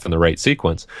on and off in the right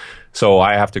sequence. So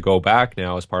I have to go back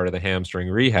now as part of the hamstring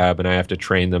rehab, and I have to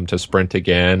train them to sprint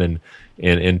again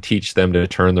and teach them to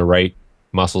turn the right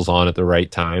muscles on at the right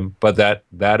time. But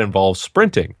that involves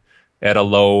sprinting at a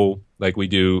low, like we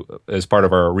do as part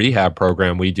of our rehab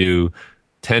program. We do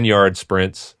 10-yard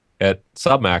sprints at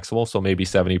submaximal, so maybe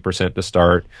 70% to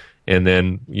start, and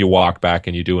then you walk back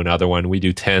and you do another one. We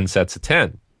do 10 sets of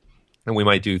 10, and we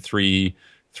might do three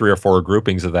or four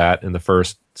groupings of that in the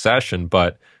first session,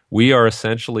 but we are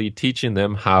essentially teaching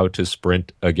them how to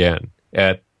sprint again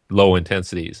at low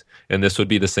intensities. And this would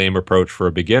be the same approach for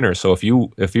a beginner. So if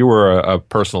you were a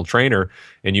personal trainer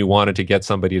and you wanted to get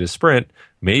somebody to sprint,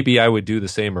 maybe I would do the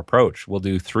same approach. We'll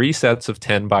do 3 sets of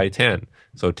 10 by 10.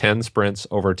 So 10 sprints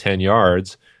over 10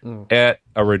 yards at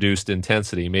a reduced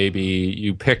intensity. Maybe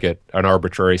you pick it an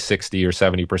arbitrary 60 or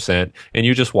 70%, and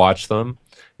you just watch them,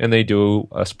 and they do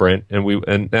a sprint.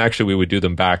 And actually we would do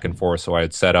them back and forth. So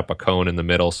I'd set up a cone in the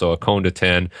middle. So a cone to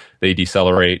 10, they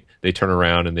decelerate, they turn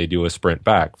around, and they do a sprint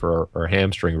back for our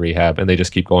hamstring rehab. And they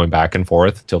just keep going back and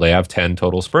forth till they have 10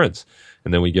 total sprints.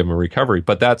 And then we give them a recovery.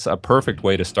 But that's a perfect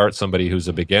way to start somebody who's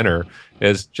a beginner,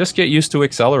 is just get used to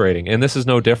accelerating. And this is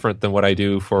no different than what I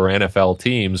do for NFL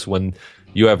teams when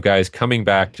you have guys coming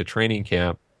back to training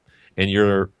camp and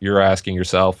you're asking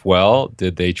yourself, well,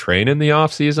 did they train in the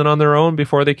off season on their own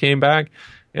before they came back?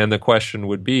 And the question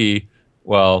would be,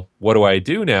 well, what do I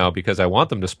do now? Because I want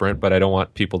them to sprint, but I don't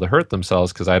want people to hurt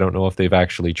themselves because I don't know if they've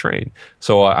actually trained.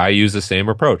 So I use the same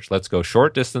approach. Let's go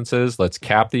short distances, let's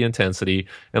cap the intensity,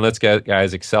 and let's get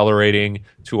guys accelerating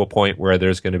to a point where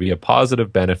there's going to be a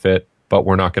positive benefit, but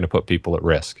we're not going to put people at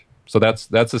risk. So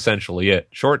that's essentially it.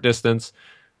 Short distance,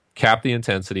 cap the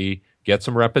intensity, get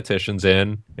some repetitions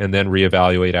in, and then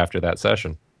reevaluate after that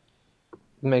session.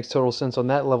 Makes total sense on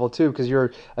that level too, because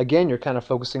you're kind of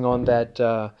focusing on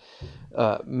that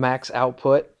max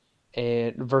output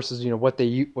and versus what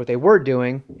they were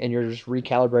doing, and you're just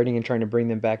recalibrating and trying to bring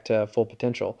them back to full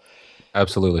potential.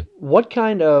 Absolutely.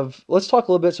 Let's talk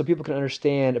a little bit so people can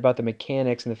understand about the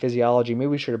mechanics and the physiology. Maybe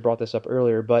we should have brought this up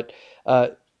earlier, but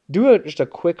just a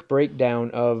quick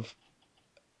breakdown of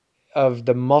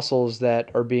the muscles that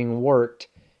are being worked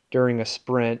during a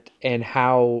sprint and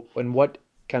how and what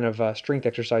kind of strength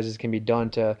exercises can be done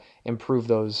to improve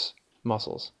those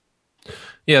muscles.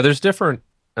 Yeah, there's different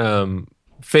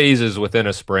phases within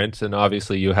a sprint, and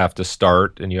obviously you have to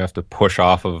start and you have to push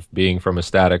off of being from a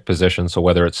static position. So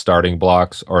whether it's starting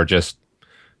blocks or just,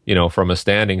 from a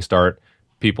standing start,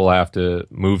 people have to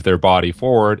move their body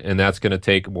forward, and that's going to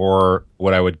take more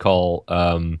what I would call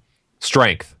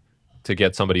strength to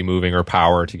get somebody moving, or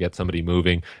power to get somebody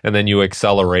moving. And then you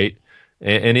accelerate.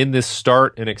 And in this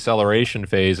start and acceleration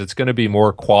phase, it's going to be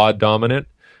more quad dominant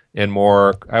and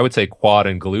more, I would say, quad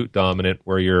and glute dominant,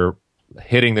 where you're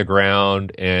hitting the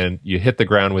ground and you hit the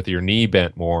ground with your knee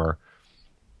bent more.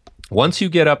 Once you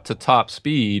get up to top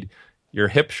speed, your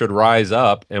hip should rise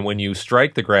up. And when you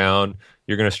strike the ground,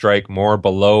 you're going to strike more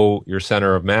below your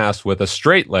center of mass with a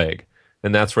straight leg.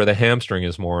 And that's where the hamstring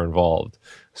is more involved.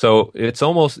 So it's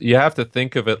almost, you have to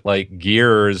think of it like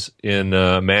gears in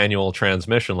a manual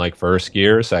transmission, like first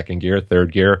gear, second gear,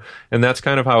 third gear. And that's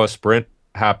kind of how a sprint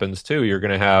happens too. You're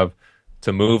going to have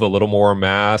to move a little more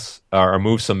mass, or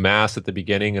move some mass at the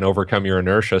beginning and overcome your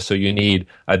inertia. So you need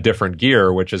a different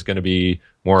gear, which is going to be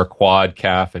more quad,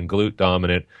 calf, and glute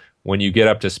dominant. When you get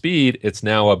up to speed, it's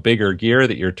now a bigger gear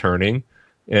that you're turning.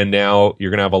 And now you're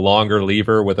going to have a longer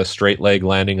lever with a straight leg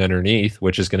landing underneath,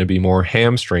 which is going to be more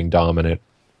hamstring dominant.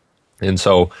 And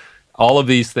so all of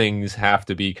these things have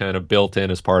to be kind of built in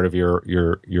as part of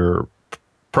your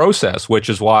process, which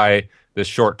is why this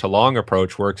short to long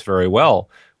approach works very well,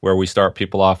 where we start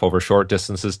people off over short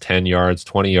distances, 10 yards,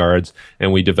 20 yards,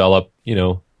 and we develop,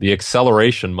 the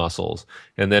acceleration muscles.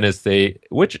 And then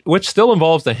which still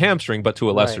involves the hamstring, but to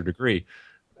a lesser degree.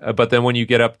 But then when you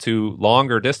get up to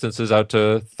longer distances, out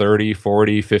to 30,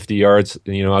 40, 50 yards,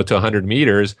 out to 100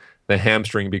 meters, the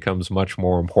hamstring becomes much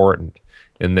more important.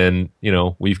 And then,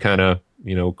 we've kind of,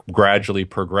 gradually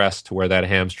progressed to where that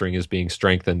hamstring is being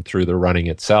strengthened through the running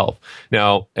itself.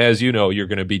 Now, as you know, you're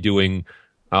going to be doing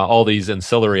all these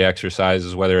ancillary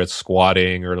exercises, whether it's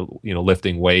squatting or,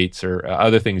 lifting weights or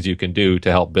other things you can do to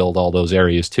help build all those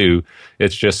areas too.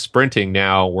 It's just sprinting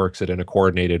now works it in a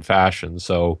coordinated fashion.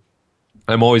 So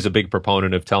I'm always a big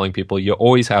proponent of telling people you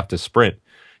always have to sprint.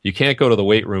 You can't go to the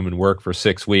weight room and work for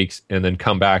 6 weeks and then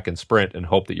come back and sprint and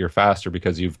hope that you're faster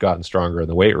because you've gotten stronger in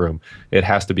the weight room. It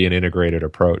has to be an integrated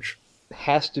approach.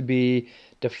 Has to be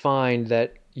defined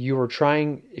that you are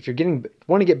trying, if you're getting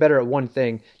want to get better at one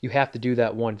thing, you have to do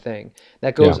that one thing.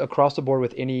 That Yeah. goes across the board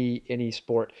with any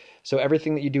sport. So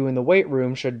everything that you do in the weight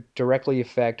room should directly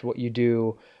affect what you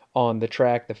do on the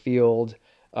track, the field,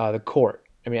 the court.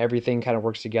 I mean, everything kind of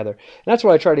works together. And that's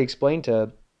what I try to explain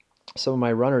to some of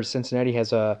my runners. Cincinnati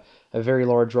has a very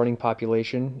large running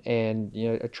population, and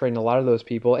I train a lot of those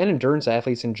people and endurance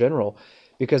athletes in general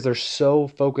because they're so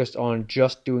focused on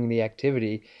just doing the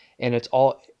activity, and it's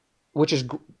all, which is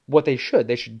what they should.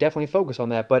 They should definitely focus on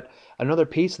that. But another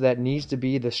piece of that needs to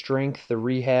be the strength, the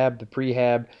rehab, the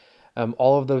prehab,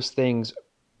 all of those things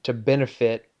to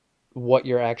benefit what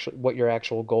your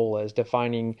actual goal is.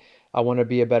 Defining, I want to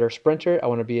be a better sprinter. I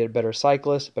want to be a better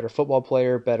cyclist, better football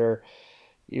player, better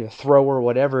thrower,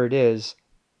 whatever it is,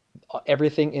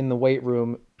 everything in the weight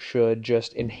room should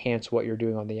just enhance what you're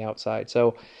doing on the outside.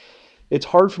 So it's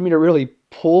hard for me to really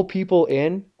pull people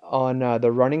in on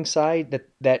the running side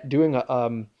that doing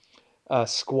a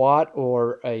squat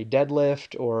or a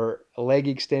deadlift or a leg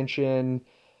extension,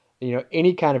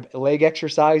 any kind of leg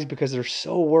exercise because they're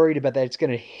so worried about that it's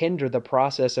going to hinder the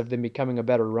process of them becoming a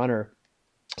better runner.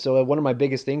 So one of my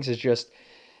biggest things is just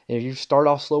you start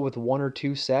off slow with 1 or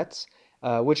 2 sets,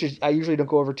 which is I usually don't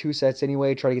go over 2 sets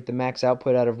anyway. Try to get the max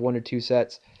output out of 1 or 2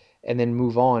 sets, and then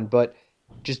move on. But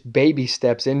just baby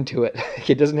steps into it.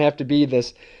 It doesn't have to be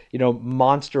this,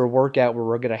 monster workout where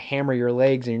we're going to hammer your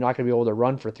legs and you're not going to be able to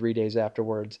run for 3 days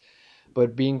afterwards.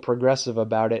 But being progressive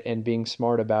about it and being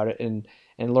smart about it and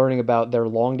learning about their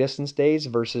long distance days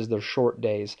versus their short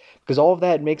days because all of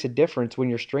that makes a difference when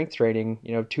you're strength training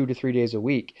 2 to 3 days a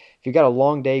week. If you got a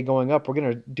long day going up, we're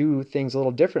going to do things a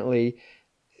little differently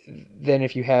than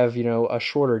if you have a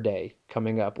shorter day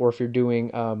coming up or if you're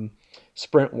doing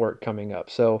sprint work coming up.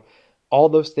 So all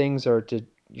those things are to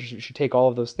you should take all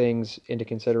of those things into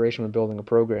consideration when building a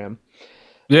program.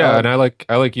 Yeah, and um,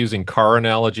 I like using car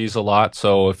analogies a lot.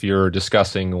 So if you're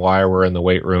discussing why we're in the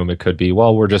weight room, it could be,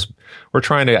 well, we're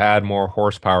trying to add more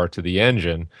horsepower to the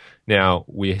engine. Now,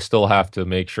 we still have to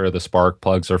make sure the spark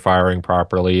plugs are firing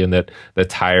properly and that the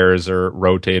tires are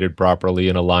rotated properly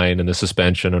and aligned and the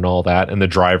suspension and all that. And the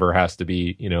driver has to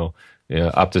be,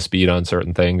 up to speed on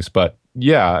certain things. But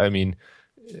yeah, I mean,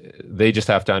 they just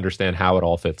have to understand how it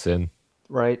all fits in.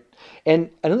 Right. And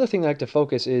another thing I like to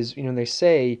focus is, they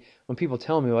say when people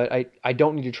tell me, well, I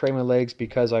don't need to train my legs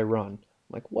because I run.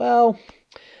 I'm like, well,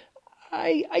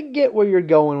 I get where you're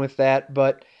going with that,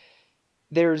 but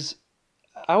there's,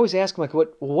 I always ask them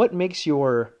like, what makes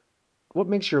your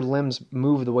limbs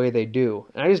move the way they do?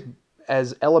 And I just,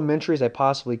 as elementary as I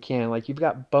possibly can, like you've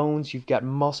got bones, you've got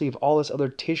muscle, you've all this other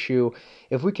tissue.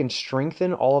 If we can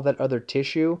strengthen all of that other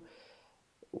tissue,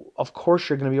 of course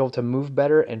you're going to be able to move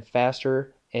better and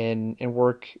faster and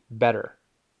work better.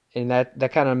 And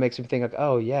that kind of makes me think like,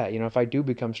 oh yeah, if I do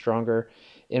become stronger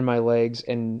in my legs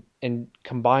and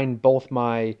combine both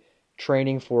my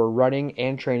training for running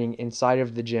and training inside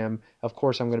of the gym, of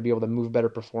course I'm going to be able to move better,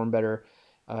 perform better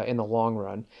in the long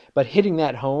run. But hitting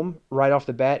that home right off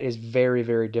the bat is very,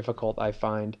 very difficult, I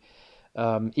find.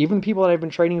 Even people that I've been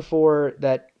training for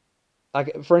that,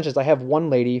 like for instance, I have one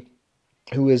lady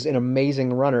who is an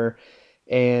amazing runner,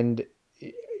 and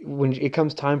when it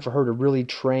comes time for her to really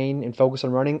train and focus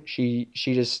on running, she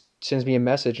just sends me a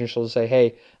message and she'll just say,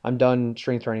 "Hey, I'm done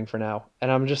strength training for now."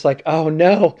 And I'm just like, "Oh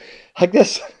no." Like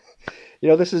this,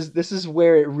 this is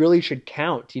where it really should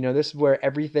count. This is where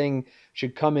everything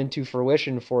should come into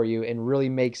fruition for you and really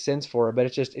make sense for her,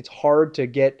 but it's hard to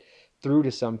get through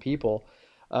to some people.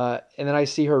 And then I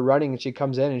see her running and she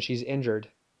comes in and she's injured,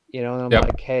 and I'm Yep.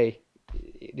 like, "Hey,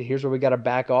 here's where we got to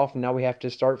back off, and now we have to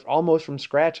start almost from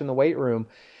scratch in the weight room."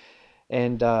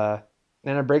 And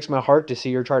it breaks my heart to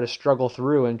see her try to struggle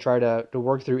through and try to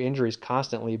work through injuries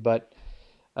constantly. But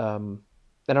um,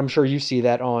 and I'm sure you see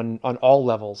that on all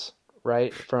levels,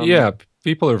 right? From Yeah,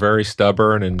 people are very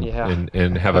stubborn and yeah,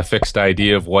 and have a fixed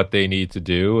idea of what they need to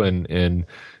do and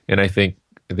I think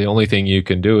the only thing you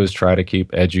can do is try to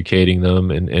keep educating them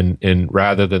and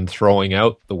rather than throwing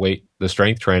out the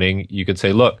strength training, you could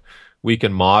say, look, we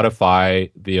can modify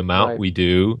the amount right. we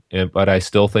do, but I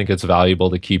still think it's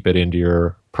valuable to keep it into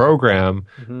your program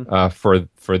Hmm.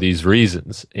 for these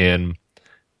reasons. And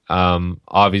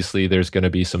obviously, there's going to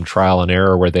be some trial and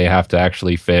error where they have to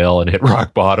actually fail and hit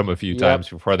rock bottom a few times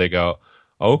Yep. before they go,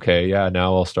 okay, yeah,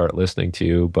 now I'll start listening to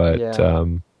you. But Yeah.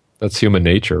 that's human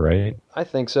nature, right? I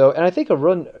think so. And I think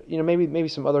maybe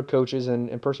some other coaches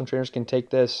and personal trainers can take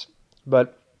this,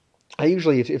 but I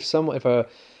usually, if a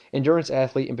endurance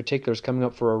athlete in particular is coming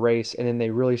up for a race, and then they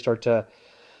really start to,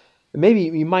 maybe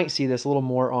you might see this a little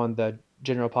more on the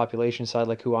general population side,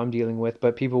 like who I'm dealing with,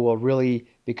 but people will really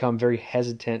become very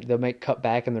hesitant. They'll make cut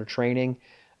back in their training.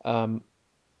 Um,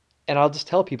 and I'll just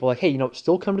tell people like, hey,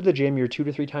 still come to the gym your 2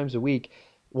 to 3 times a week.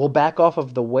 We'll back off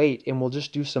of the weight and we'll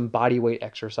just do some body weight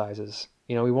exercises.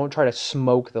 We won't try to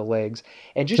smoke the legs.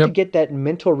 And just to Yep. get that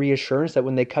mental reassurance that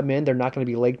when they come in, they're not going to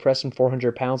be leg pressing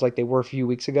 400 pounds like they were a few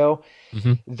weeks ago.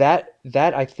 Hmm. That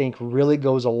I think really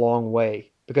goes a long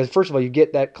way because first of all, you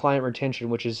get that client retention,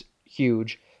 which is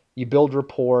huge. You build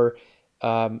rapport,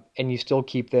 and you still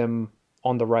keep them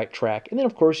on the right track. And then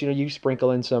of course, you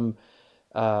sprinkle in some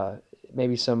uh,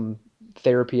 maybe some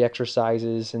therapy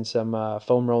exercises and some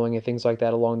foam rolling and things like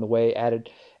that along the way, added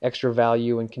extra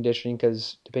value and conditioning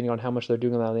because depending on how much they're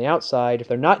doing it on the outside, if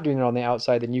they're not doing it on the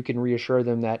outside, then you can reassure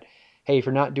them that, hey, if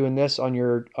you're not doing this on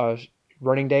your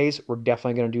running days, we're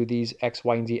definitely going to do these X,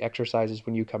 Y, and Z exercises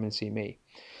when you come and see me.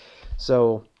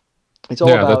 So it's all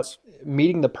Yeah, about that's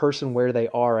meeting the person where they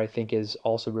are, I think is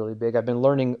also really big. I've been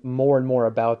learning more and more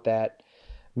about that,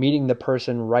 meeting the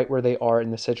person right where they are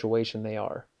in the situation they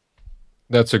are.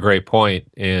 that's a great point.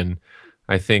 And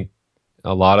I think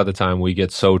a lot of the time we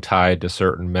get so tied to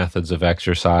certain methods of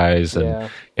exercise Yeah.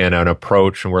 and an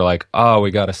approach, and we're like, oh, we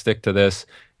got to stick to this.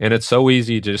 And it's so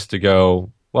easy just to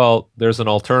go, well, there's an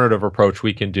alternative approach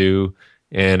we can do,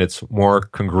 and it's more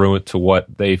congruent to what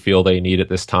they feel they need at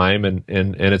this time. And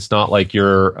it's not like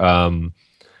you're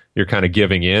kind of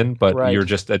giving in, but you're Right.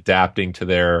 just adapting to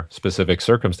their specific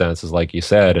circumstances, like you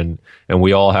said. And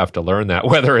we all have to learn that,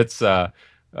 whether it's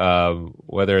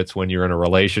when you're in a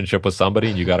relationship with somebody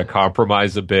and you got to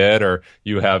compromise a bit, or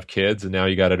you have kids and now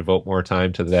you got to devote more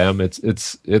time to them.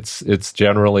 It's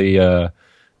generally a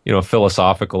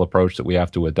philosophical approach that we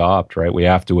have to adopt, right? We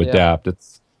have to Yeah. adapt.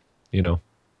 It's you know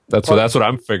that's Part what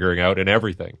I'm figuring out in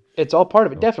everything. It's all part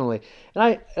of it, definitely.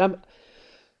 And I'm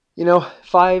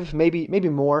 5, maybe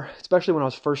more, especially when I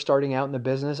was first starting out in the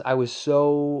business, I was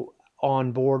so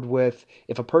on board with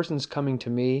if a person's coming to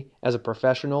me as a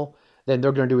professional, then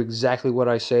they're going to do exactly what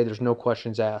I say. There's no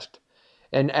questions asked.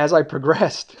 And as I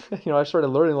progressed, I started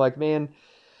learning like, man,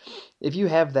 if you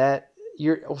have that,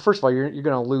 well, first of all, you're going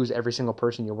to lose every single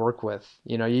person you work with.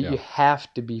 You Yeah.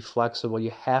 have to be flexible.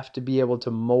 You have to be able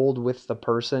to mold with the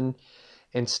person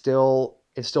and still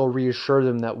reassure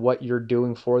them that what you're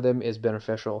doing for them is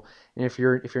beneficial. And if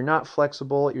you're not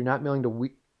flexible, you're not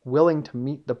willing to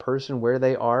meet the person where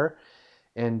they are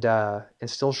and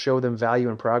still show them value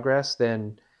and progress,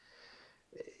 then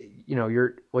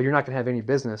you're not going to have any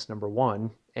business, number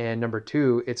one, and number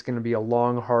two, it's going to be a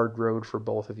long, hard road for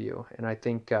both of you. And I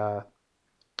think I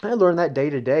learned that day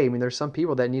to day. I mean, there's some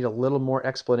people that need a little more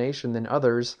explanation than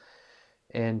others,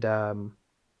 and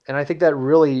I think that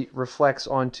really reflects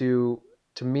onto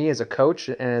to me as a coach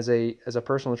and as a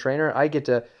personal trainer. I get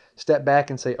to step back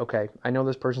and say, okay, I know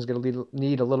this person's going to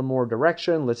need a little more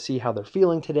direction. Let's see how they're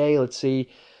feeling today. Let's see,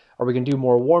 are we going to do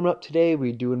more warm up today? Are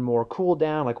we doing more cool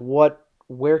down? Like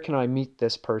where can I meet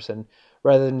this person?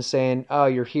 Rather than saying, oh,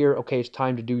 you're here. Okay, it's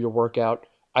time to do your workout.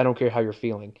 I don't care how you're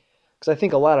feeling. Because I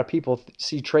think a lot of people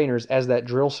see trainers as that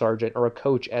drill sergeant or a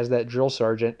coach as that drill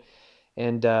sergeant,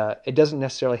 and it doesn't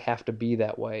necessarily have to be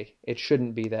that way. It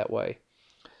shouldn't be that way.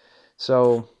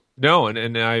 So, No,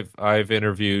 and I've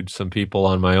interviewed some people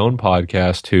on my own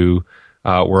podcast who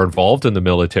were involved in the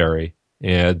military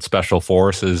and special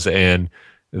forces, and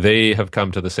they have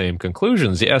come to the same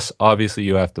conclusions. Yes, obviously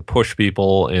you have to push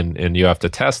people and you have to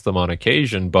test them on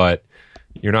occasion, but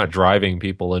you're not driving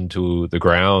people into the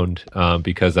ground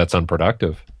because that's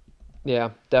unproductive. yeah,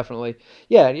 definitely.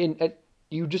 Yeah, and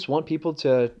you just want people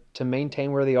to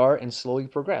maintain where they are and slowly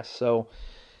progress. So,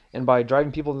 and by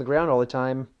driving people to the ground all the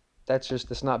time,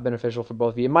 that's not beneficial for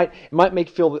both of you. It might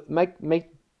make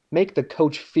the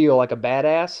coach feel like a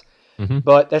badass, Hmm.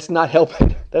 but that's not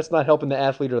helping. That's not helping the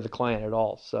athlete or the client at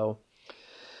all. So,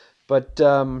 but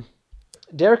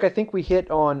Derek, I think we hit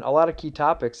on a lot of key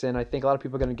topics, and I think a lot of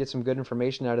people are going to get some good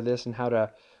information out of this and how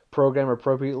to program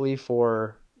appropriately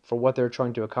for what they're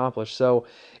trying to accomplish. So,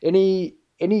 any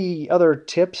other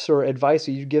tips or advice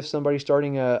that you give somebody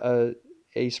starting a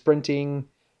sprinting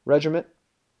regiment?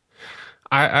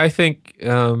 I think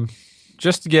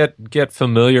just to get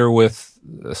familiar with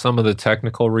some of the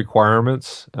technical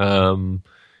requirements. And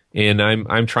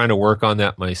I'm trying to work on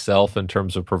that myself in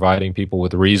terms of providing people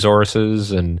with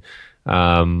resources and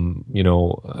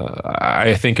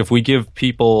I think if we give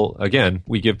people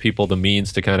the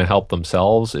means to kind of help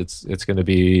themselves, it's going to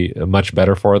be much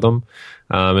better for them.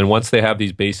 And once they have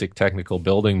these basic technical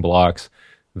building blocks,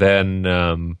 then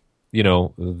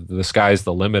the sky's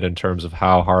the limit in terms of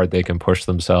how hard they can push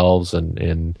themselves,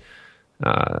 and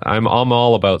I'm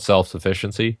all about self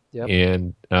sufficiency, Yep.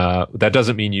 and that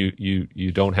doesn't mean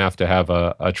you don't have to have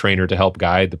a trainer to help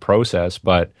guide the process,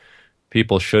 but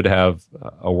people should have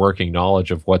a working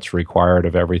knowledge of what's required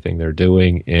of everything they're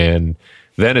doing, and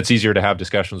then it's easier to have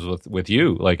discussions with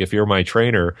you. Like if you're my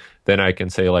trainer, then I can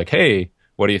say like, hey,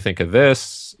 what do you think of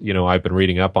this? I've been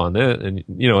reading up on it, and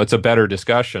it's a better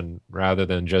discussion rather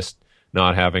than just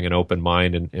not having an open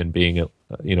mind and being a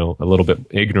little bit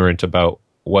ignorant about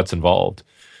what's involved.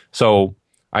 So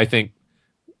I think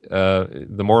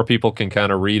the more people can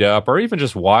kind of read up or even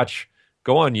just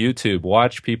go on YouTube,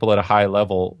 watch people at a high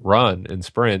level run and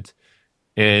sprint,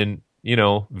 and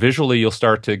visually you'll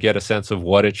start to get a sense of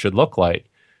what it should look like.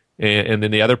 And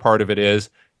then the other part of it is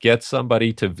get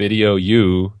somebody to video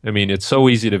you. I mean, it's so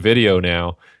easy to video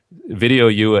now. Video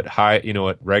you at high,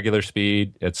 at regular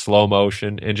speed, at slow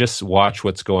motion, and just watch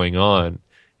what's going on.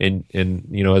 And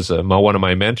as one of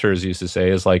my mentors used to say,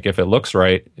 is like, if it looks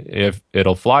right, if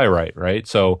it'll fly right, right?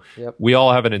 So Yep. we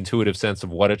all have an intuitive sense of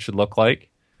what it should look like,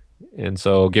 and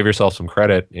so give yourself some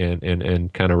credit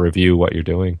and kind of review what you're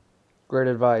doing. Great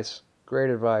advice. Great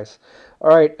advice. All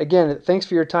right. Again, thanks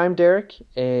for your time, Derek.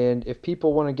 And if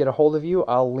people want to get a hold of you,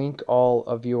 I'll link all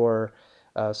of your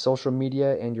social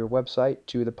media and your website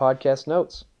to the podcast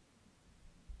notes.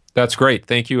 That's great.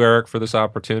 Thank you, Eric, for this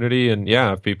opportunity. And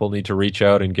yeah, if people need to reach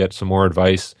out and get some more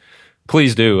advice,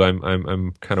 please do.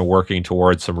 I'm kind of working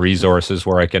towards some resources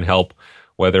where I can help,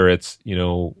 whether it's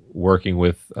working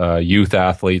with youth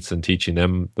athletes and teaching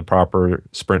them the proper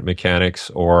sprint mechanics,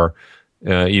 or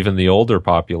even the older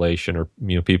population, or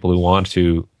people who want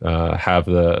to have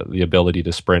the ability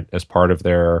to sprint as part of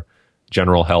their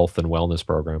general health and wellness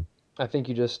program. I think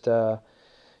you just kind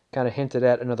of hinted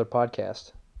at another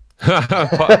podcast.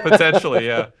 Potentially,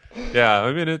 yeah, yeah.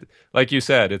 I mean, like you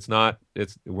said,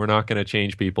 we're not going to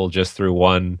change people just through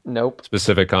one Nope.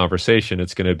 specific conversation.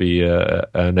 It's going to be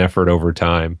an effort over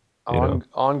time.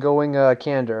 Ongoing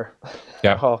candor.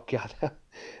 Yeah. Oh God,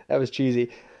 that was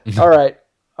cheesy. All right.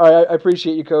 All right. I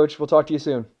appreciate you, Coach. We'll talk to you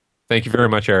soon. Thank you very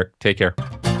much, Eric. Take care.